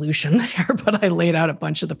any solution there, but I laid out a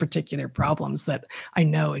bunch of the particular problems that I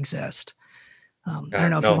know exist. I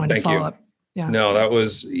don't know if you wanted to follow up. Yeah. No, that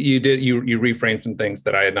was, you reframed some things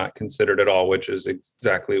that I had not considered at all, which is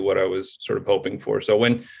exactly what I was sort of hoping for.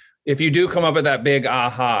 So if you do come up with that big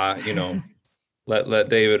aha, let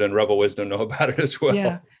David and Rebel Wisdom know about it as well.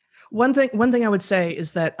 Yeah. One thing I would say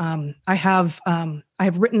is that I have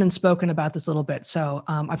written and spoken about this a little bit. So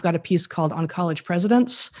I've got a piece called On College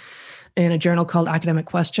Presidents in a journal called Academic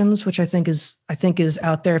Questions, which I think is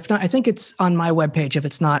out there. If not, I think it's on my webpage if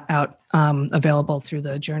it's not out available through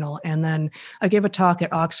the journal. And then I gave a talk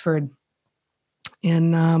at Oxford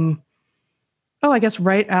in I guess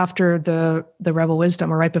right after the Rebel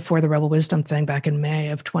Wisdom, or right before the Rebel Wisdom thing back in May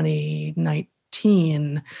of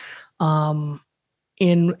 2019,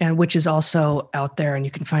 and which is also out there, and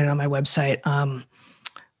you can find it on my website,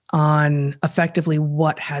 on effectively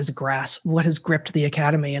what has gripped the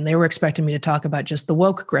academy. And they were expecting me to talk about just the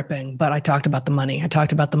woke gripping, but I talked about the money. I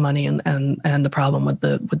talked about the money and the problem with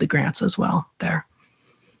the grants as well there.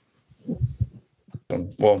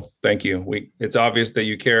 Well, thank you. It's obvious that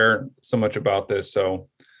you care so much about this. So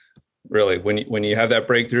really, when you have that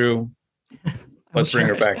breakthrough, let's bring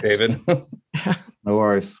her back, David. No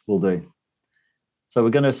worries, we'll do. So we're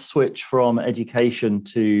going to switch from education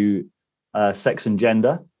to sex and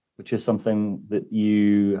gender, which is something that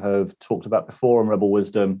you have talked about before on Rebel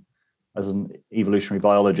Wisdom as an evolutionary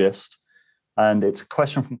biologist. And it's a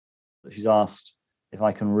question from that she's asked if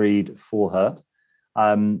I can read for her.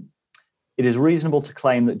 It is reasonable to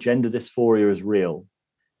claim that gender dysphoria is real.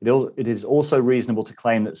 It is also reasonable to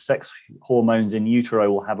claim that sex hormones in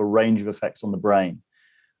utero will have a range of effects on the brain.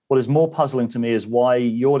 What is more puzzling to me is why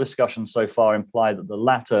your discussions so far imply that the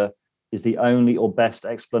latter is the only or best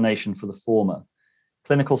explanation for the former.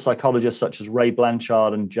 Clinical psychologists such as Ray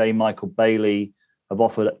Blanchard and J. Michael Bailey have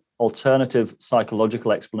offered alternative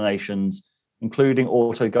psychological explanations, including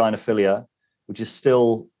autogynephilia, which is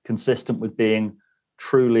still consistent with being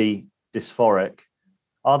truly dysphoric.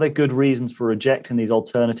 Are there good reasons for rejecting these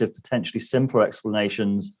alternative, potentially simpler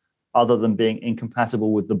explanations other than being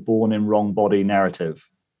incompatible with the born in wrong body narrative?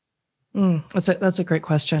 That's a great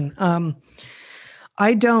question. I'm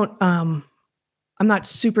not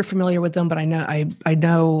super familiar with them, but I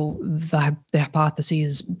know the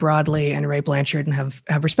hypotheses broadly, and Ray Blanchard, and have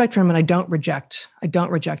respect for him, and I don't reject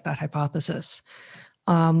that hypothesis.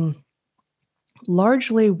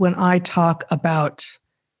 Largely, when I talk about,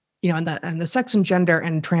 and the sex and gender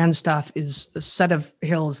and trans stuff is a set of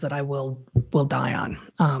hills that I will die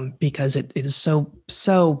on, because it is so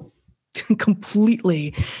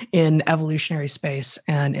completely in evolutionary space,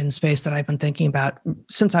 and in space that I've been thinking about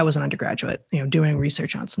since I was an undergraduate, doing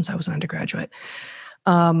research on since I was an undergraduate.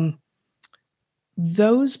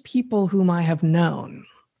 Those people whom I have known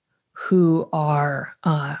who are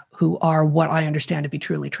what I understand to be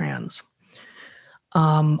truly trans,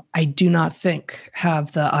 I do not think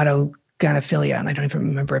have the autogynephilia, and I don't even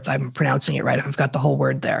remember if I'm pronouncing it right, if I've got the whole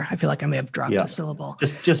word there. I feel like I may have dropped a syllable.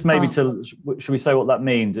 Just maybe should we say what that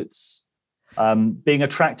means? It's being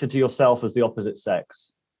attracted to yourself as the opposite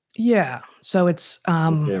sex. Yeah. So it's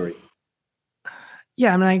theory.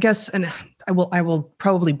 Yeah, I mean, I guess, and I will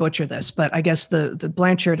probably butcher this, but I guess the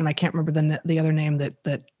Blanchard, and I can't remember the other name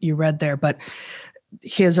that you read there, but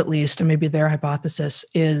his, at least, and maybe their hypothesis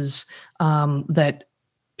is that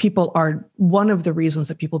people are one of the reasons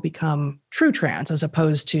that people become true trans, as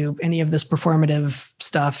opposed to any of this performative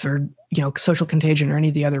stuff or social contagion or any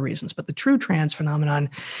of the other reasons. But the true trans phenomenon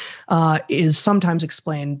is sometimes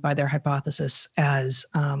explained by their hypothesis as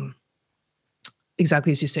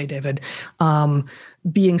exactly as you say, David,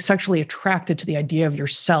 being sexually attracted to the idea of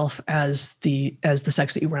yourself as the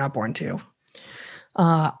sex that you were not born to.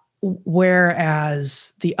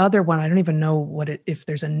 Whereas the other one, I don't even know if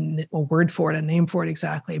there's a word for it, a name for it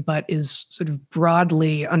exactly, but is sort of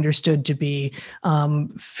broadly understood to be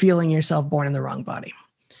feeling yourself born in the wrong body.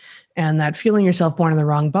 And that feeling yourself born in the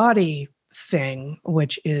wrong body thing,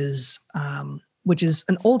 which is an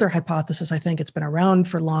older hypothesis. I think it's been around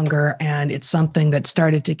for longer, and it's something that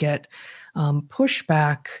started to get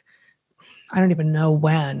pushback. I don't even know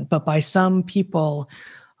when, but by some people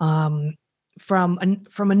from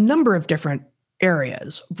a number of different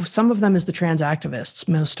areas. Some of them is the trans activists,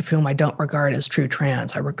 most of whom I don't regard as true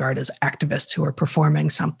trans. I regard as activists who are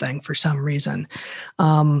performing something for some reason.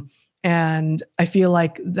 And I feel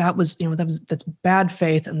like that's bad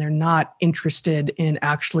faith, and they're not interested in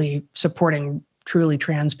actually supporting truly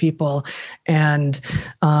trans people. And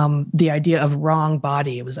the idea of wrong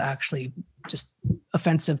body was actually just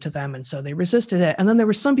offensive to them. And so they resisted it. And then there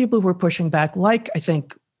were some people who were pushing back, like, I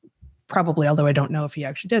think, probably, although I don't know if he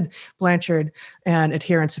actually did, Blanchard and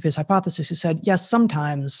adherents of his hypothesis, who said, yes,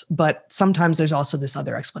 sometimes, but sometimes there's also this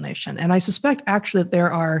other explanation. And I suspect actually that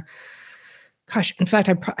there are, in fact,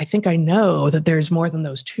 I think I know that there's more than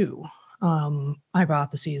those two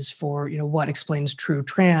hypotheses for, what explains true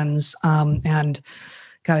trans. And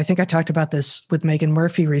God, I think I talked about this with Megan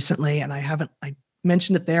Murphy recently, and I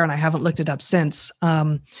mentioned it there and I haven't looked it up since.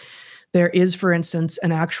 There is, for instance,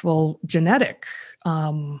 an actual genetic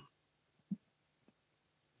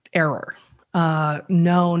error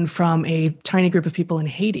known from a tiny group of people in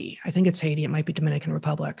Haiti. I think it's Haiti. It might be Dominican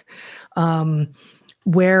Republic,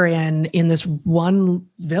 wherein in this one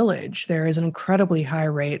village, there is an incredibly high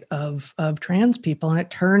rate of trans people. And it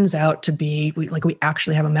turns out to be, we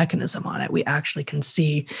actually have a mechanism on it. We actually can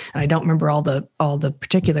see, and I don't remember all the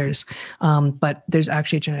particulars, but there's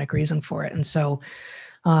actually a genetic reason for it. And so,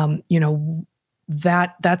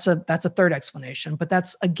 that's a third explanation, but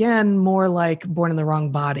that's again, more like born in the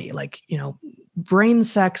wrong body. Like, brain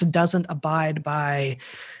sex doesn't abide by,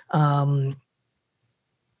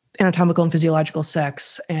 anatomical and physiological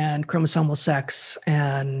sex and chromosomal sex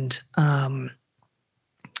and the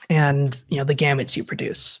gametes you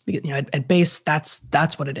produce. At base,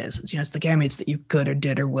 that's what it is. It's the gametes that you could or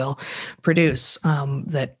did or will produce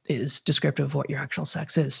that is descriptive of what your actual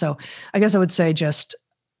sex is. So I guess I would say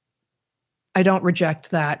I don't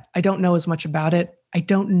reject that. I don't know as much about it. I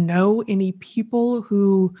don't know any people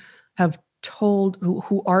who have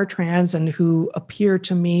who are trans and who appear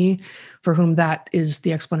to me for whom that is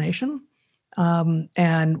the explanation.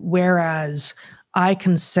 And whereas I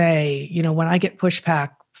can say, when I get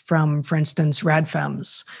pushback from, for instance,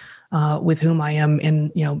 radfems, with whom I am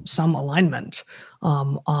in, some alignment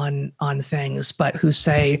on things, but who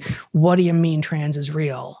say, what do you mean trans is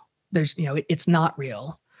real? There's, it's not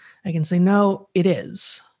real. I can say, no, it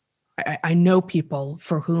is. I know people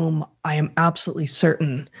for whom I am absolutely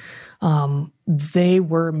certain they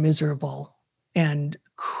were miserable and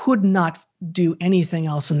could not do anything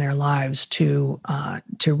else in their lives to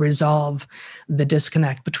resolve the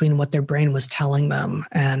disconnect between what their brain was telling them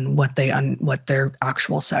and what their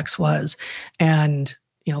actual sex was. And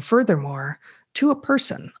furthermore, to a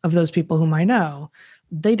person of those people whom I know,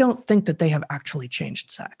 they don't think that they have actually changed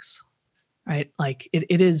sex. Right? Like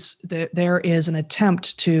there is an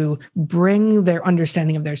attempt to bring their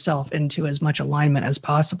understanding of their self into as much alignment as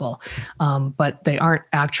possible. But they aren't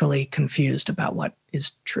actually confused about what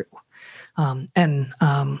is true.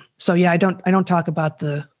 So yeah, I don't talk about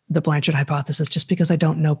the Blanchard hypothesis just because I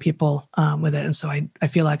don't know people with it. And so I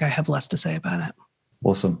feel like I have less to say about it.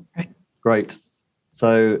 Awesome. Right. Great.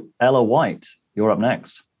 So Ella White, you're up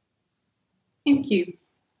next. Thank you.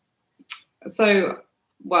 So,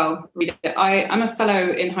 I'm a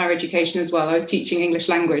fellow in higher education as well. I was teaching English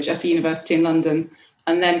language at a university in London,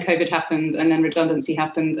 and then COVID happened, and then redundancy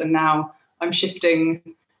happened, and now I'm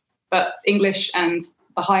shifting. But English and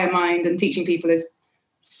the higher mind and teaching people is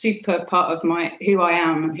super part of who I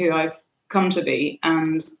am and who I've come to be.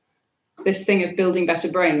 And this thing of building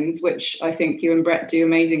better brains, which I think you and Bret do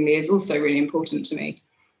amazingly, is also really important to me.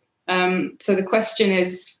 So the question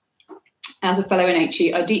is, as a fellow in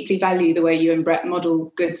HE, I deeply value the way you and Bret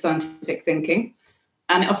model good scientific thinking.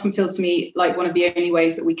 And it often feels to me like one of the only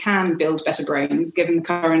ways that we can build better brains, given the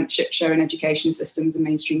current shit show in education systems and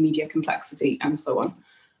mainstream media complexity and so on.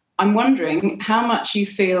 I'm wondering how much you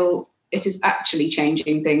feel it is actually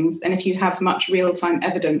changing things, and if you have much real-time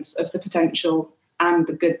evidence of the potential and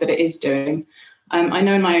the good that it is doing. I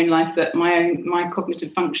know in my own life that my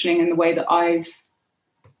cognitive functioning and the way that I've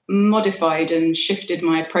modified and shifted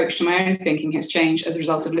my approach to my own thinking has changed as a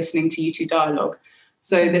result of listening to you two dialogue.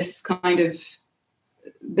 So this kind of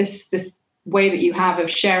this way that you have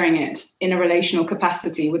of sharing it in a relational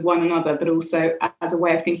capacity with one another, but also as a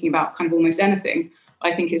way of thinking about kind of almost anything,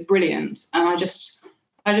 I think is brilliant. And I just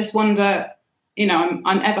wonder,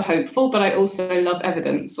 I'm ever hopeful, but I also love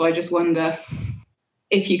evidence. So I just wonder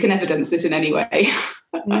if you can evidence it in any way.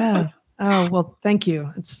 Yeah. Oh, well, thank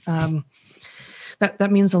you. It's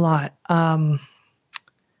that means a lot. I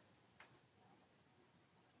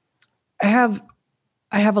have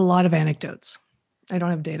a lot of anecdotes. I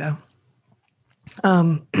don't have data.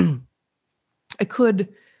 I could,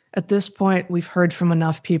 at this point, we've heard from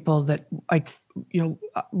enough people that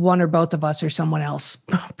one or both of us or someone else,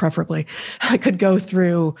 preferably, I could go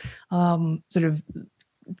through sort of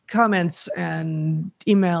comments and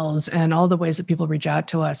emails and all the ways that people reach out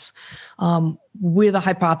to us with a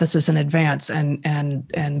hypothesis in advance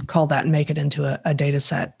and call that and make it into a data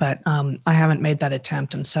set. But I haven't made that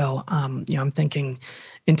attempt. And so, I'm thinking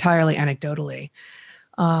entirely anecdotally.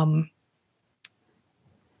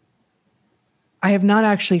 I have not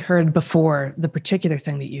actually heard before the particular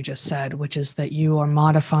thing that you just said, which is that you are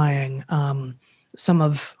modifying some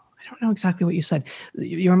of, I don't know exactly what you said.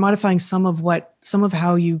 You're modifying some of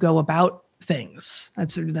how you go about things.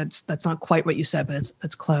 That's not quite what you said, but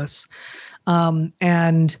that's close.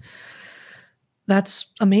 And that's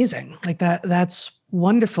amazing. Like that's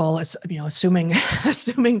wonderful. It's, assuming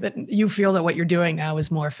that you feel that what you're doing now is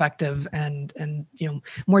more effective and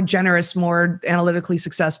more generous, more analytically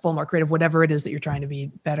successful, more creative, whatever it is that you're trying to be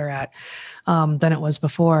better at than it was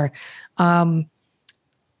before. That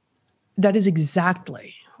is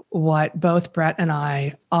exactly what both Bret and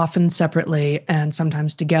I, often separately and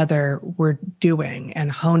sometimes together, were doing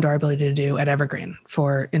and honed our ability to do at Evergreen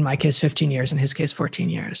for, in my case, 15 years, in his case, 14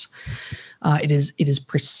 years. It is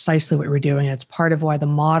precisely what we're doing. And it's part of why the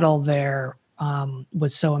model there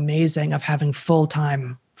was so amazing, of having full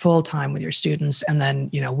time with your students. And then,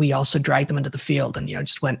 we also dragged them into the field and,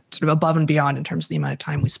 just went sort of above and beyond in terms of the amount of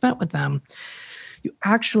time we spent with them. You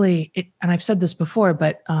actually, and I've said this before,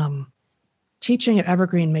 but teaching at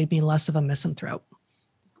Evergreen made me less of a misanthrope.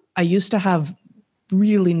 I used to have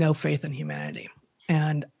really no faith in humanity.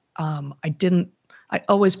 And I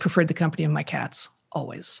always preferred the company of my cats.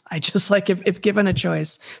 Always. I just if given a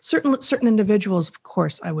choice, certain individuals, of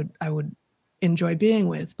course, I would enjoy being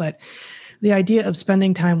with, but the idea of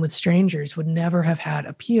spending time with strangers would never have had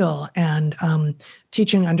appeal. And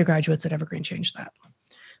teaching undergraduates at Evergreen changed that,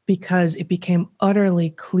 because it became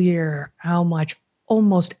utterly clear how much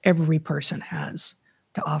almost every person has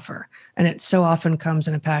to offer. And it so often comes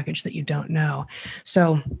in a package that you don't know.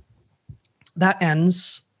 So that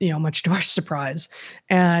ends, much to our surprise.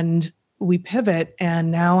 And we pivot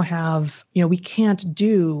and now have, we can't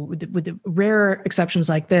do, with the rare exceptions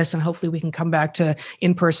like this, and hopefully we can come back to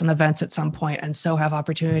in-person events at some point and so have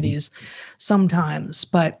opportunities sometimes.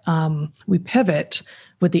 But we pivot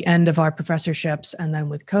with the end of our professorships and then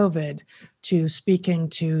with COVID to speaking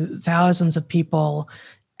to thousands of people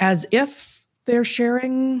as if they're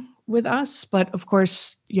sharing with us. But of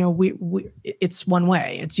course, it's one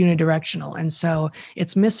way, it's unidirectional. And so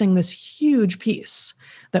it's missing this huge piece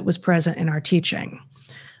that was present in our teaching,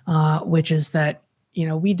 which is that,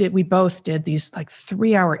 we both did these like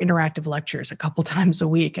 3-hour interactive lectures a couple times a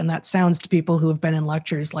week. And that sounds to people who have been in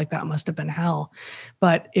lectures like that must have been hell,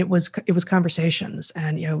 but it was conversations.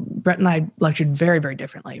 And, Bret and I lectured very, very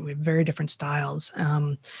differently. We have very different styles.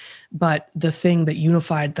 But the thing that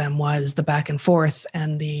unified them was the back and forth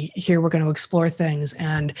and here we're going to explore things.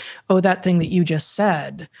 And, that thing that you just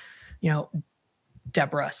said,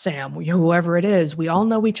 Deborah, Sam, whoever it is, we all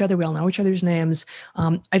know each other. We all know each other's names.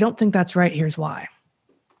 I don't think that's right. Here's why.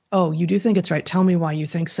 Oh, you do think it's right. Tell me why you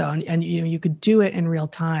think so. And you could do it in real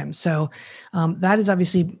time. So that is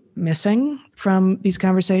obviously missing from these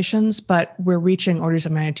conversations, but we're reaching orders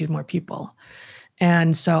of magnitude more people.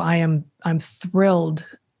 And so I'm thrilled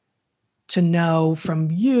to know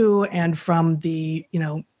from you and from the,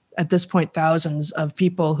 at this point, thousands of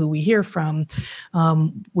people who we hear from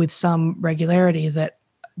with some regularity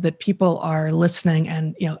that people are listening.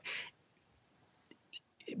 And,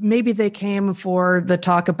 maybe they came for the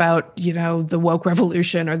talk about, the woke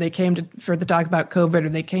revolution, or they came for the talk about COVID, or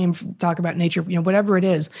they came to talk about nature, whatever it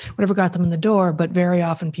is, whatever got them in the door. But very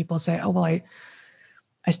often people say, oh, well, I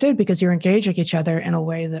stayed because you're engaging each other in a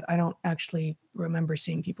way that I don't actually remember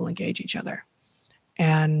seeing people engage each other.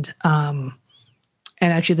 And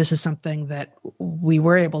actually, this is something that we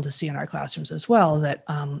were able to see in our classrooms as well, that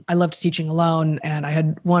I loved teaching alone. And I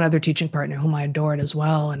had one other teaching partner whom I adored as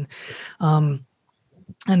well.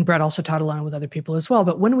 And Bret also taught alone with other people as well.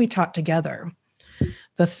 But when we taught together,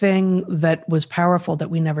 the thing that was powerful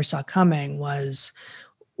that we never saw coming was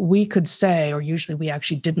we could say, or usually we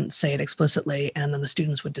actually didn't say it explicitly, and then the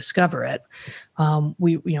students would discover it.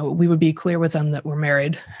 We would be clear with them that we're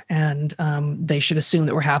married, and they should assume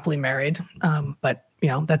that we're happily married. But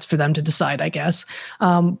that's for them to decide, I guess.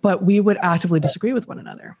 But we would actively disagree with one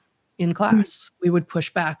another in class. We would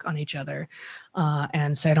push back on each other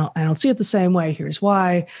and say, I don't see it the same way. Here's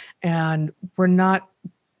why. And we're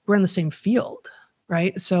in the same field,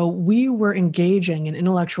 right? So we were engaging in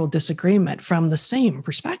intellectual disagreement from the same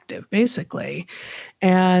perspective, basically.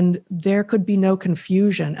 And there could be no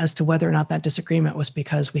confusion as to whether or not that disagreement was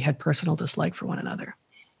because we had personal dislike for one another.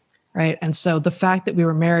 Right. And so the fact that we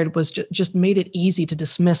were married was just made it easy to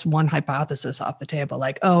dismiss one hypothesis off the table.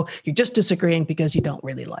 Like, oh, you're just disagreeing because you don't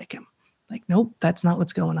really like him. Like, nope, that's not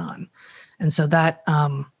what's going on. And so that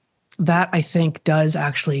I think does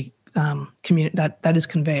actually that is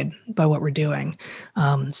conveyed by what we're doing.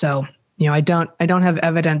 So, I don't have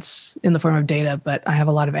evidence in the form of data, but I have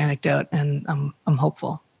a lot of anecdote, and I'm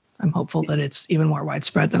hopeful. I'm hopeful that it's even more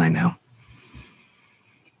widespread than I know.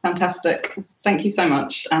 Fantastic. Thank you so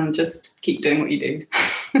much. And just keep doing what you do.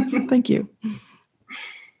 Thank you.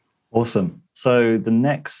 Awesome. So the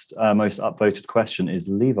next most upvoted question is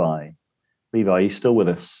Levi. Levi, are you still with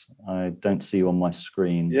us? I don't see you on my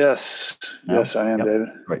screen. Yes. No? Yes, I am, yep. David.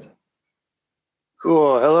 Great.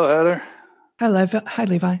 Cool. Hello, Heather. Hi,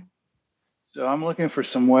 Levi. So I'm looking for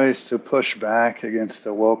some ways to push back against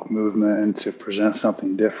the woke movement and to present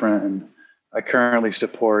something different. And I currently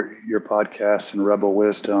support your podcast and Rebel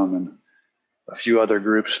Wisdom and a few other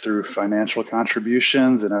groups through financial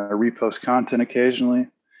contributions, and I repost content occasionally.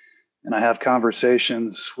 and I have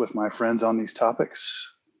conversations with my friends on these topics.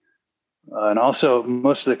 And also,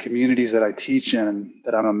 most of the communities that I teach in,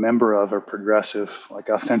 that I'm a member of, are progressive, like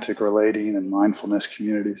authentic relating and mindfulness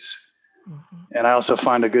communities. Mm-hmm. And I also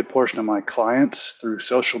find a good portion of my clients through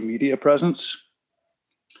social media presence.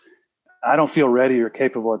 I don't feel ready or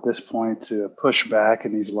capable at this point to push back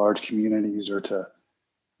in these large communities or to,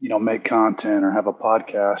 make content or have a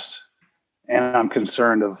podcast. And I'm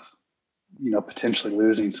concerned of, potentially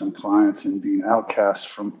losing some clients and being outcast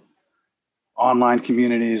from online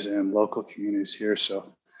communities and local communities here. So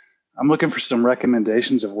I'm looking for some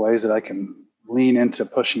recommendations of ways that I can lean into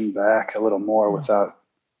pushing back a little more without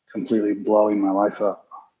completely blowing my life up.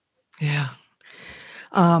 Yeah.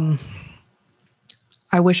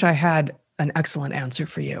 I wish I had an excellent answer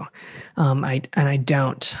for you. I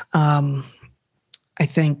don't. I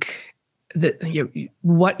think that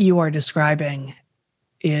what you are describing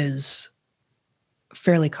is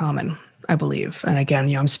fairly common, I believe. And again,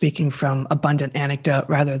 I'm speaking from abundant anecdote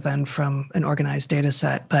rather than from an organized data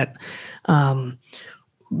set. But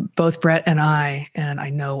both Bret and I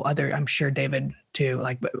know I'm sure David too,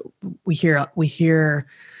 like we hear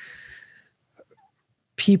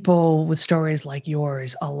people with stories like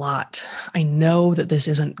yours a lot. I know that this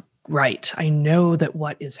isn't right. I know that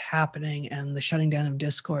what is happening and the shutting down of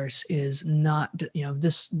discourse is not,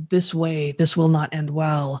 this way, this will not end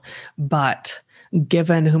well. But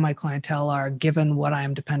given who my clientele are, given what I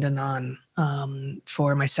am dependent on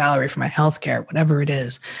for my salary, for my healthcare, whatever it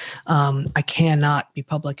is, I cannot be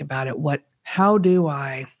public about it. How do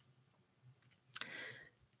I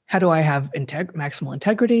have maximal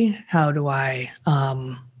integrity? How do I,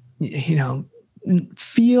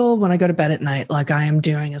 feel when I go to bed at night like I am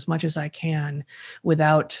doing as much as I can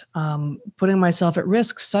without putting myself at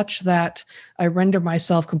risk such that I render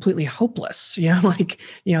myself completely hopeless?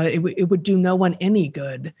 It would do no one any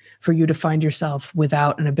good for you to find yourself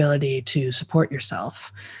without an ability to support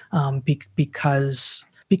yourself because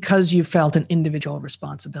you felt an individual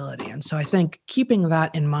responsibility. And so I think keeping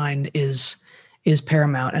that in mind is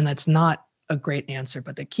paramount. And that's not a great answer,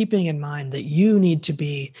 but that keeping in mind that you need to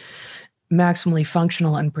be maximally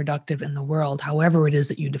functional and productive in the world, however it is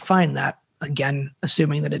that you define that, again,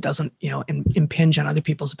 assuming that it doesn't, impinge on other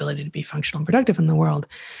people's ability to be functional and productive in the world,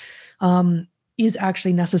 is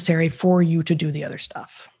actually necessary for you to do the other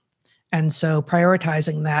stuff. And so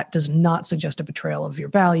prioritizing that does not suggest a betrayal of your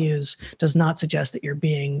values, does not suggest that you're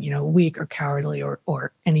being, weak or cowardly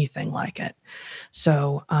or anything like it.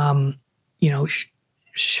 So,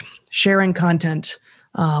 sharing content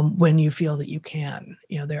when you feel that you can,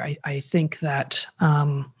 I think that,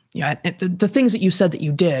 the things that you said that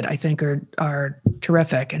you did, I think are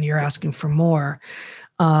terrific, and you're asking for more.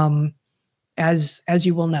 As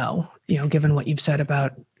you will know, given what you've said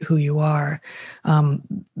about who you are,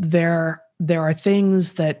 there are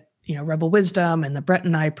things that, Rebel Wisdom and the Bret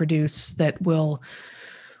and I produce that will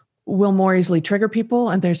more easily trigger people,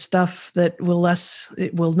 and there's stuff that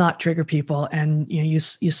it will not trigger people. And you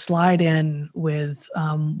slide in with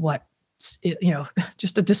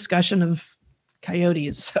just a discussion of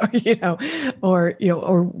coyotes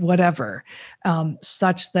or whatever,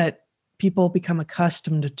 such that people become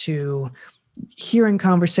accustomed to hearing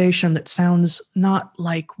conversation that sounds not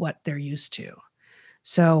like what they're used to.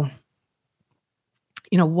 So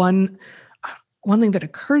one thing that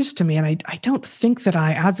occurs to me, and I don't think that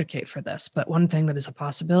I advocate for this, but one thing that is a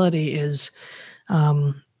possibility is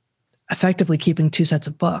effectively keeping two sets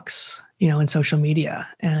of books, in social media,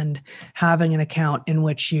 and having an account in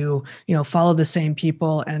which you follow the same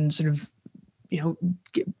people and sort of,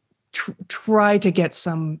 try to get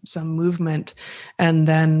some movement, and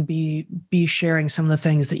then be sharing some of the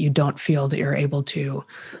things that you don't feel that you're able to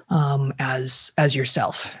as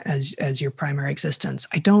yourself, as your primary existence.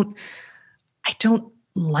 I don't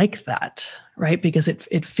like that, right? Because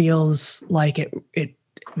it feels like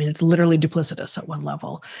it's literally duplicitous at one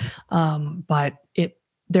level. But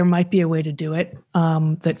there might be a way to do it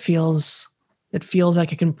that feels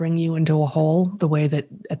like it can bring you into a whole, the way that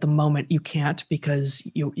at the moment you can't, because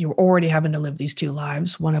you're already having to live these two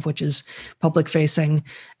lives, one of which is public facing,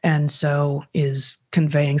 and so is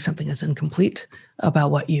conveying something that's incomplete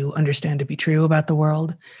about what you understand to be true about the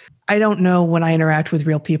world. I don't know, when I interact with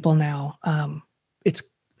real people now, it's,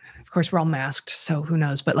 of course, we're all masked, so who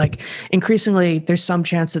knows, but like increasingly there's some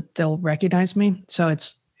chance that they'll recognize me. So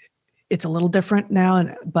it's a little different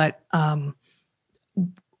now, but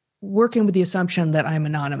working with the assumption that I'm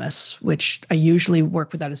anonymous, which I usually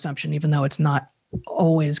work with that assumption, even though it's not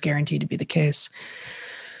always guaranteed to be the case,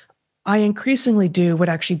 I increasingly do what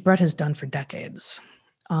actually Bret has done for decades.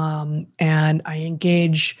 And I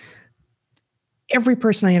engage every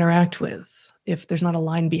person I interact with, if there's not a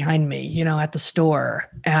line behind me, at the store,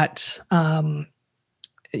 at the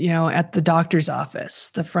doctor's office,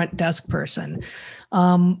 the front desk person,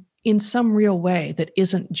 in some real way that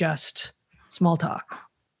isn't just small talk.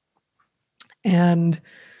 And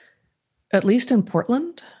at least in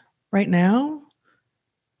Portland right now,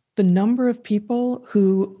 the number of people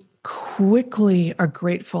who quickly are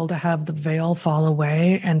grateful to have the veil fall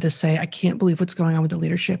away and to say, I can't believe what's going on with the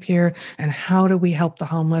leadership here. And how do we help the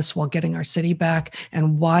homeless while getting our city back?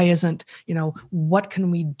 And why isn't, what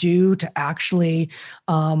can we do to actually,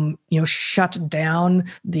 shut down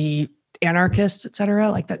the anarchists, et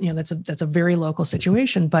cetera? Like that, that's a very local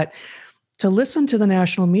situation. But to listen to the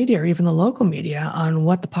national media or even the local media on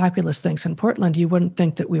what the populace thinks in Portland, you wouldn't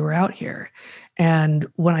think that we were out here. And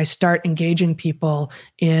when I start engaging people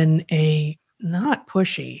in a not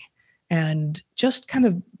pushy and just kind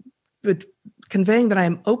of conveying that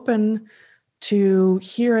I'm open to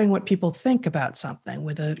hearing what people think about something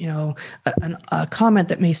with a comment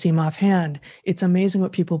that may seem offhand, it's amazing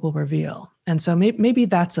what people will reveal. And so maybe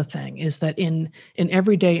that's a thing, is that in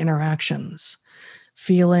everyday interactions,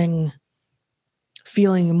 feeling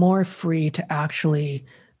more free to actually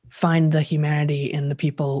find the humanity in the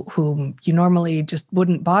people whom you normally just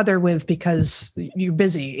wouldn't bother with because you're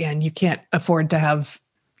busy and you can't afford to have,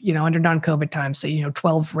 under non-COVID times, say,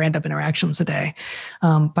 12 random interactions a day.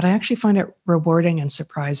 But I actually find it rewarding and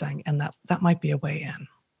surprising, and that might be a way in.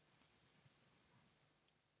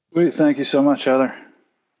 Great. Thank you so much, Heather.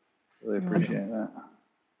 Really appreciate that.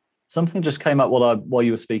 Something just came up while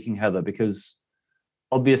you were speaking, Heather, because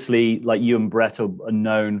obviously, like, you and Bret are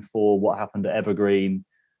known for what happened at Evergreen,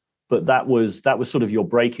 but that was sort of your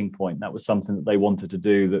breaking point. That was something that they wanted to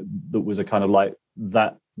do that was a kind of like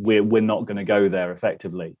that we're not going to go there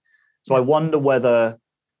effectively. So I wonder whether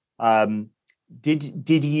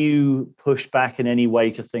did you push back in any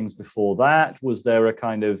way to things before that? Was there a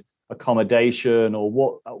kind of accommodation, or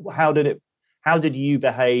what? How did you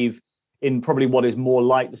behave in probably what is more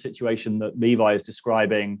like the situation that Levi is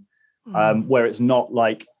describing? Where it's not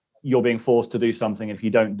like you're being forced to do something, and if you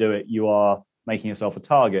don't do it, you are making yourself a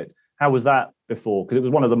target. How was that before? Because it was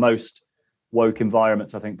one of the most woke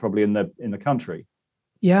environments, I think, probably in the country.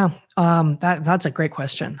 Yeah, that's a great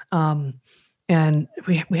question. And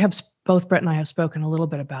we have both Bret and I have spoken a little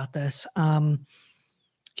bit about this.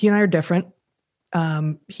 He and I are different.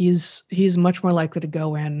 He's much more likely to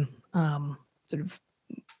go in sort of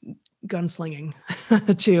gunslinging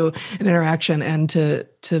to an interaction and to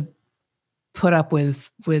put up with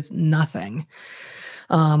nothing.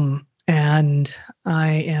 And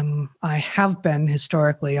I have been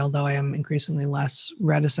historically, although I am increasingly less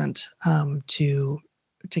reticent to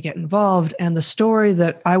get involved. And the story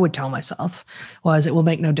that I would tell myself was, it will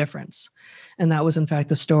make no difference. And that was, in fact,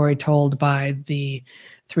 the story told by the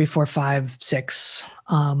 3, 4, 5, 6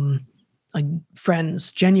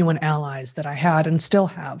 friends, genuine allies that I had and still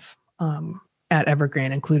have at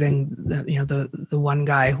Evergreen, including the one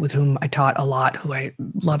guy with whom I taught a lot, who I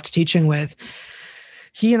loved teaching with.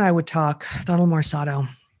 He and I would talk, Donald Morsato,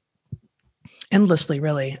 endlessly,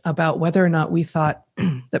 really, about whether or not we thought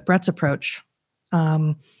that Bret's approach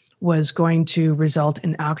was going to result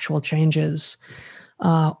in actual changes,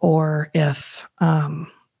 or if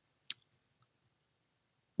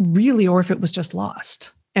it was just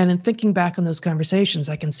lost. And in thinking back on those conversations,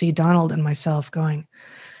 I can see Donald and myself going,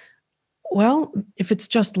 well, if it's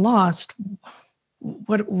just lost,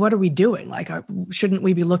 what are we doing? Like, shouldn't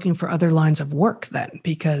we be looking for other lines of work then?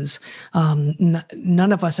 Because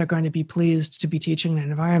none of us are going to be pleased to be teaching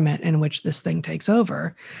an environment in which this thing takes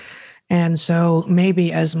over. And so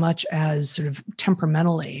maybe as much as sort of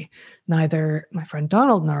temperamentally, neither my friend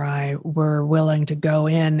Donald nor I were willing to go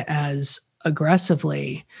in as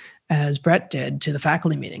aggressively as Bret did to the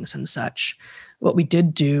faculty meetings and such. What we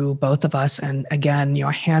did do, both of us, and again,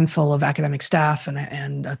 a handful of academic staff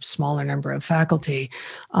and a smaller number of faculty,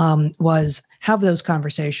 was have those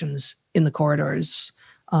conversations in the corridors,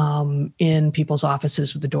 in people's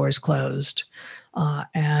offices with the doors closed.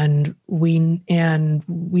 And we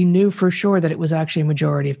knew for sure that it was actually a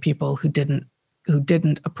majority of people who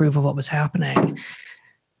didn't approve of what was happening.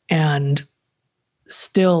 And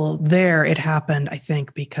still there, it happened, I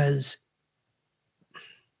think, because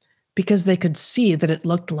they could see that it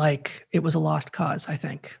looked like it was a lost cause. I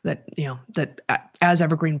think that as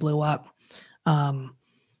Evergreen blew up,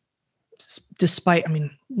 despite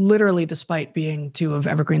being two of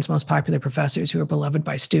Evergreen's most popular professors who are beloved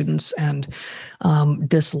by students and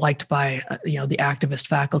disliked by the activist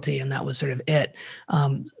faculty, and that was sort of it.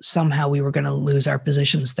 Somehow we were going to lose our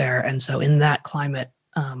positions there, and so in that climate,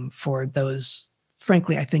 for those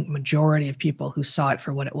frankly, I think majority of people who saw it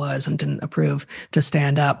for what it was and didn't approve to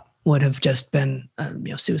stand up would have just been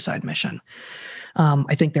a suicide mission.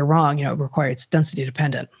 I think they're wrong. It requires, it's density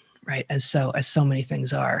dependent, right? As so many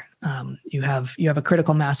things are. You have a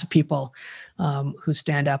critical mass of people who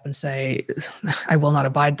stand up and say, I will not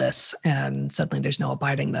abide this. And suddenly there's no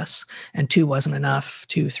abiding this. And 2 wasn't enough,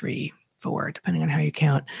 2, 3, 4, depending on how you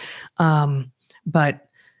count. But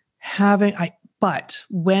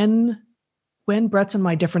when Bret's and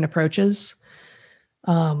my different approaches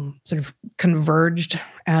sort of converged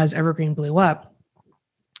as Evergreen blew up,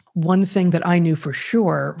 one thing that I knew for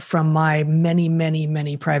sure from my many, many,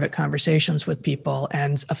 many private conversations with people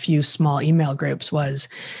and a few small email groups was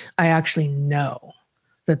I actually know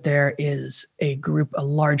that there is a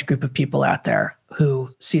large group of people out there who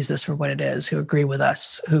sees this for what it is, who agree with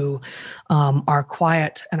us, who are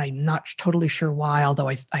quiet. And I'm not totally sure why, although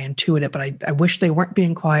I intuit it, but I wish they weren't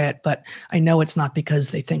being quiet, but I know it's not because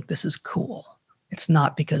they think this is cool. It's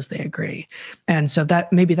not because they agree. And so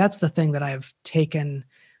maybe that's the thing that I've taken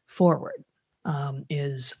forward,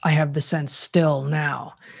 is I have the sense still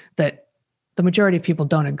now that the majority of people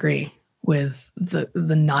don't agree with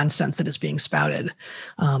the nonsense that is being spouted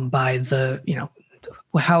by the,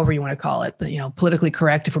 however you want to call it, the, politically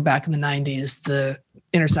correct, if we're back in the 90s, the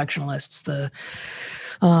intersectionalists, the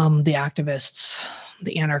activists,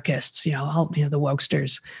 the anarchists, the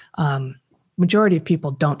wokesters. Majority of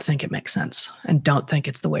people don't think it makes sense and don't think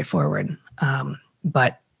it's the way forward.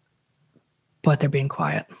 But they're being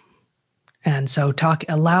quiet. And so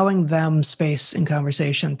allowing them space in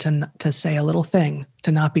conversation to say a little thing,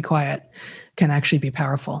 to not be quiet, can actually be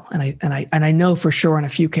powerful. And I know for sure in a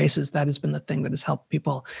few cases that has been the thing that has helped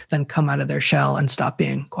people then come out of their shell and stop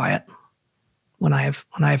being quiet when I have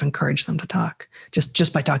encouraged them to talk,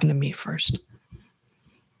 just by talking to me first.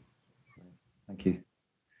 Thank you.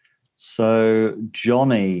 So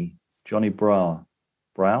Johnny Brow?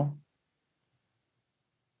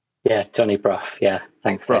 Yeah, Johnny Brough. Yeah,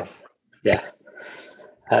 thanks. Brough. Yeah.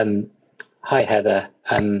 Hi, Heather.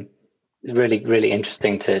 Really, really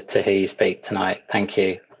interesting to hear you speak tonight. Thank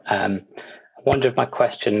you. I wonder if my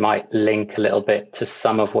question might link a little bit to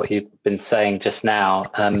some of what you've been saying just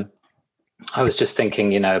now. I was just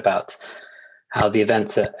thinking, about how the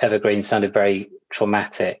events at Evergreen sounded very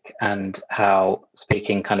traumatic, and how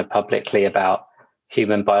speaking kind of publicly about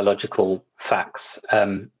human biological facts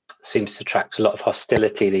seems to attract a lot of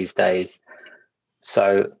hostility these days.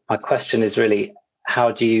 So my question is really,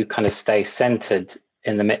 how do you kind of stay centered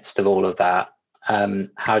in the midst of all of that?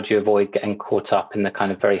 How do you avoid getting caught up in the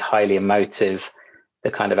kind of very highly emotive,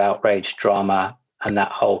 the kind of outrage drama, and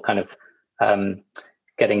that whole kind of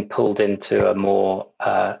getting pulled into a more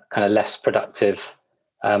kind of less productive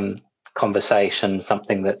conversation,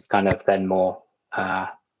 something that's kind of then more,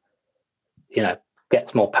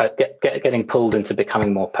 gets more, getting pulled into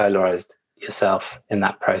becoming more polarized yourself in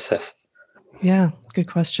that process? Yeah, good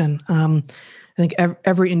question. I think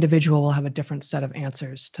every individual will have a different set of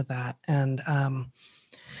answers to that. And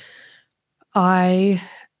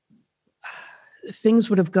things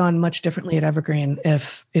would have gone much differently at Evergreen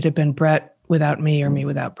if it had been Bret without me or me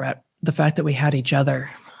without Bret. The fact that we had each other,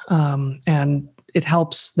 and it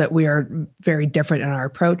helps that we are very different in our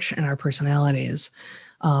approach and our personalities,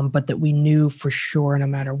 but that we knew for sure, no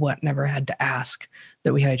matter what, never had to ask,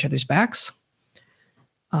 that we had each other's backs.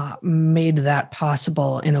 Made that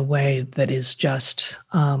possible in a way that is just,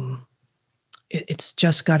 it's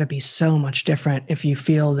just got to be so much different if you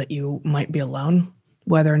feel that you might be alone,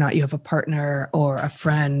 whether or not you have a partner or a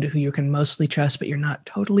friend who you can mostly trust, but you're not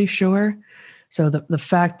totally sure. So the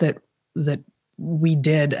fact that we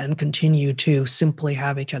did and continue to simply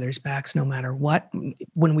have each other's backs no matter what,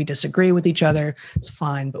 when we disagree with each other, it's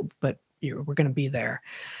fine, but we're going to be there.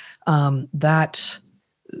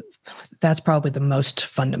 That's probably the most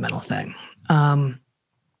fundamental thing. At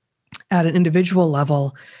an individual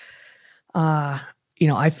level,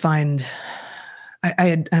 I find I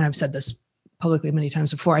had, and I've said this publicly many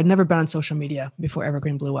times before, I'd never been on social media before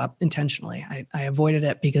Evergreen blew up intentionally. I avoided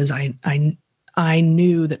it because I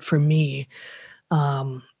knew that for me,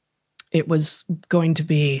 it was going to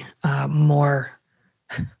be more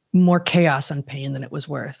chaos and pain than it was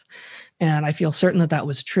worth. And I feel certain that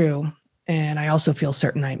was true. And I also feel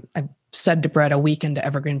certain I said to Bret a week into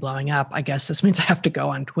Evergreen blowing up, I guess this means I have to go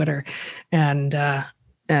on Twitter. And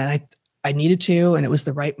I needed to, and it was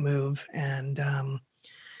the right move. And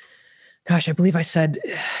gosh, I believe I said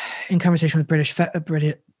in conversation with Bridget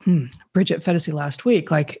Fedesi last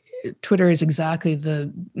week, like, Twitter is exactly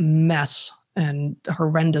the mess and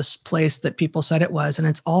horrendous place that people said it was. And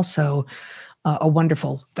it's also a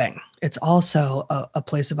wonderful thing. It's also a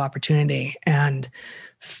place of opportunity, and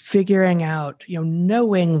figuring out,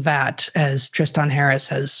 knowing that, as Tristan Harris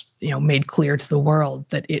has, made clear to the world,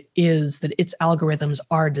 that its algorithms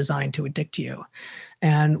are designed to addict you,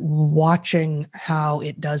 and watching how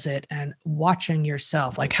it does it, and watching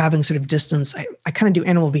yourself, like having sort of distance. I kind of do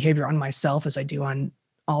animal behavior on myself as I do on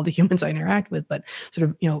all the humans I interact with, but sort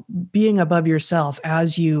of, being above yourself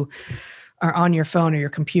as you are on your phone or your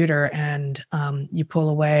computer, and you pull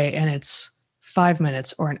away and it's 5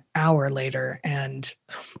 minutes or an hour later, and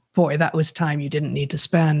boy, that was time you didn't need to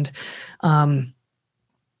spend,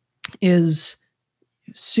 is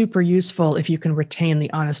super useful if you can retain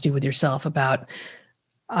the honesty with yourself about,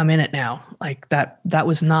 I'm in it now. Like that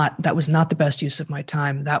was not the best use of my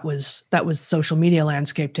time. That was social media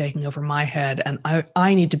landscape taking over my head. And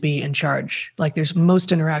I need to be in charge. Like there's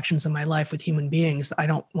most interactions in my life with human beings that I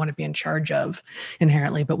don't want to be in charge of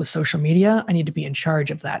inherently, but with social media, I need to be in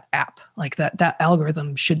charge of that app. Like that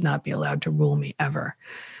algorithm should not be allowed to rule me ever.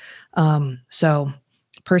 So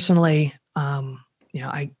personally,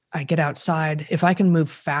 I get outside. If I can move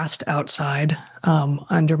fast outside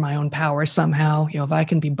under my own power somehow, if I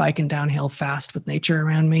can be biking downhill fast with nature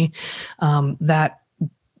around me, that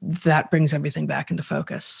brings everything back into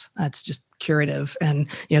focus. That's just curative. And,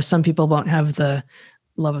 some people won't have the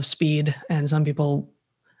love of speed, and some people,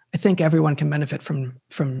 I think everyone can benefit from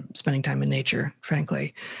spending time in nature,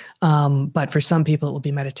 frankly. But for some people, it will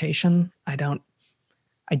be meditation.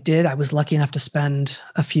 I was lucky enough to spend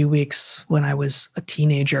a few weeks when I was a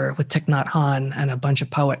teenager with Thich Nhat Hanh and a bunch of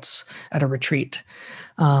poets at a retreat,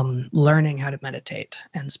 learning how to meditate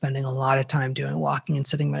and spending a lot of time doing walking and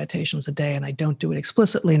sitting meditations a day. And I don't do it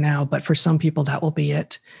explicitly now, but for some people that will be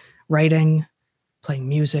it. Writing, playing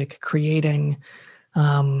music, creating,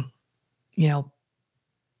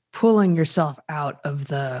 pulling yourself out of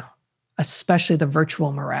especially the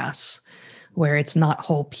virtual morass, where it's not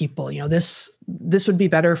whole people. This would be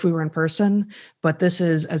better if we were in person, but this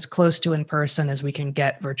is as close to in person as we can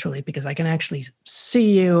get virtually, because I can actually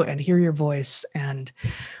see you and hear your voice, and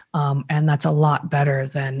that's a lot better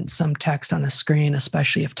than some text on a screen,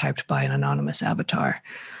 especially if typed by an anonymous avatar,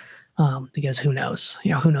 because who knows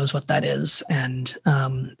what that is, and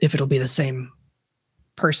if it'll be the same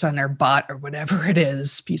person or bot or whatever it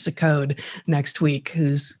is, piece of code next week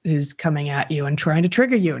who's coming at you and trying to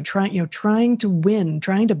trigger you and trying to win,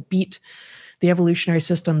 trying to beat the evolutionary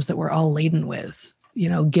systems that we're all laden with,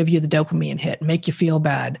 give you the dopamine hit, make you feel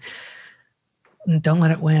bad. And don't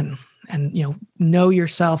let it win. And, know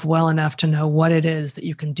yourself well enough to know what it is that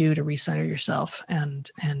you can do to recenter yourself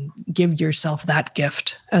and give yourself that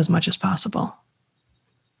gift as much as possible.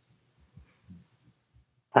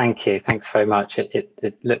 Thank you. Thanks very much.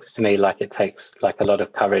 It looks to me like it takes like a lot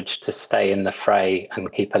of courage to stay in the fray and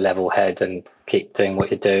keep a level head and keep doing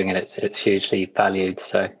what you're doing. And it's hugely valued.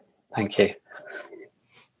 So thank you.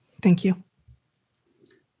 Thank you.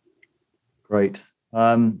 Great.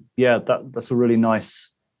 That's a really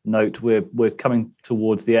nice note. We're coming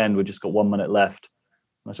towards the end. We've just got 1 minute left.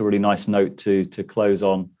 That's a really nice note to close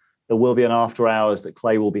on. There will be an after hours that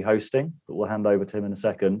Clay will be hosting, but we'll hand over to him in a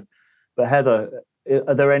second. But Heather, do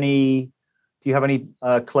you have any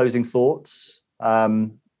closing thoughts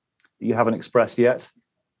you haven't expressed yet?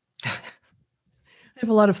 I have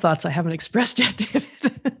a lot of thoughts I haven't expressed yet, David.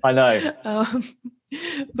 I know.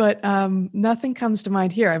 But nothing comes to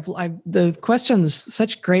mind here. The questions,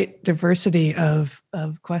 such great diversity of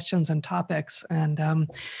questions and topics. And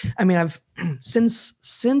I've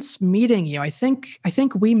since meeting you, I think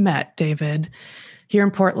we met, David, here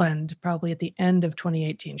in Portland, probably at the end of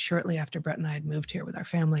 2018, shortly after Bret and I had moved here with our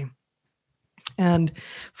family. And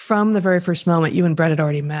from the very first moment, you and Bret had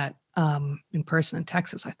already met in person in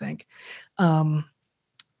Texas, I think.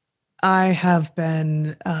 I have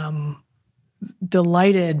been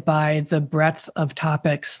delighted by the breadth of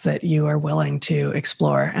topics that you are willing to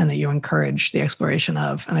explore and that you encourage the exploration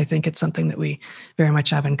of. And I think it's something that we very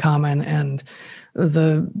much have in common. And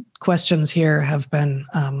the questions here have been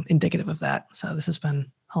indicative of that. So this has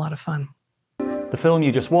been a lot of fun. The film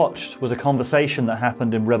you just watched was a conversation that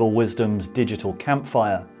happened in Rebel Wisdom's digital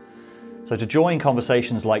campfire. So to join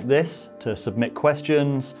conversations like this, to submit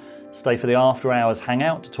questions, stay for the after hours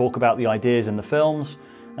hangout to talk about the ideas in the films,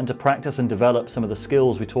 and to practice and develop some of the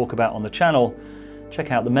skills we talk about on the channel,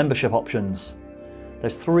 check out the membership options.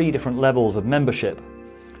 There's 3 different levels of membership.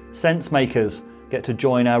 Sense makers get to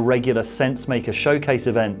join our regular Sense Maker showcase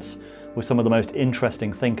events with some of the most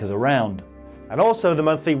interesting thinkers around. And also the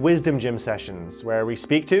monthly Wisdom Gym sessions, where we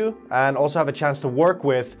speak to and also have a chance to work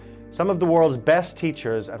with some of the world's best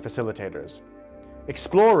teachers and facilitators.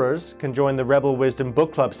 Explorers can join the Rebel Wisdom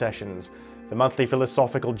Book Club sessions, the monthly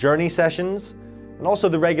philosophical journey sessions, and also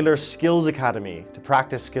the regular Skills Academy to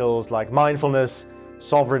practice skills like mindfulness,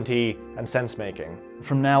 sovereignty, and sense-making.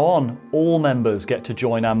 From now on, all members get to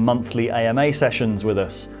join our monthly AMA sessions with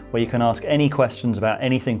us, where you can ask any questions about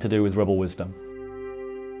anything to do with Rebel Wisdom.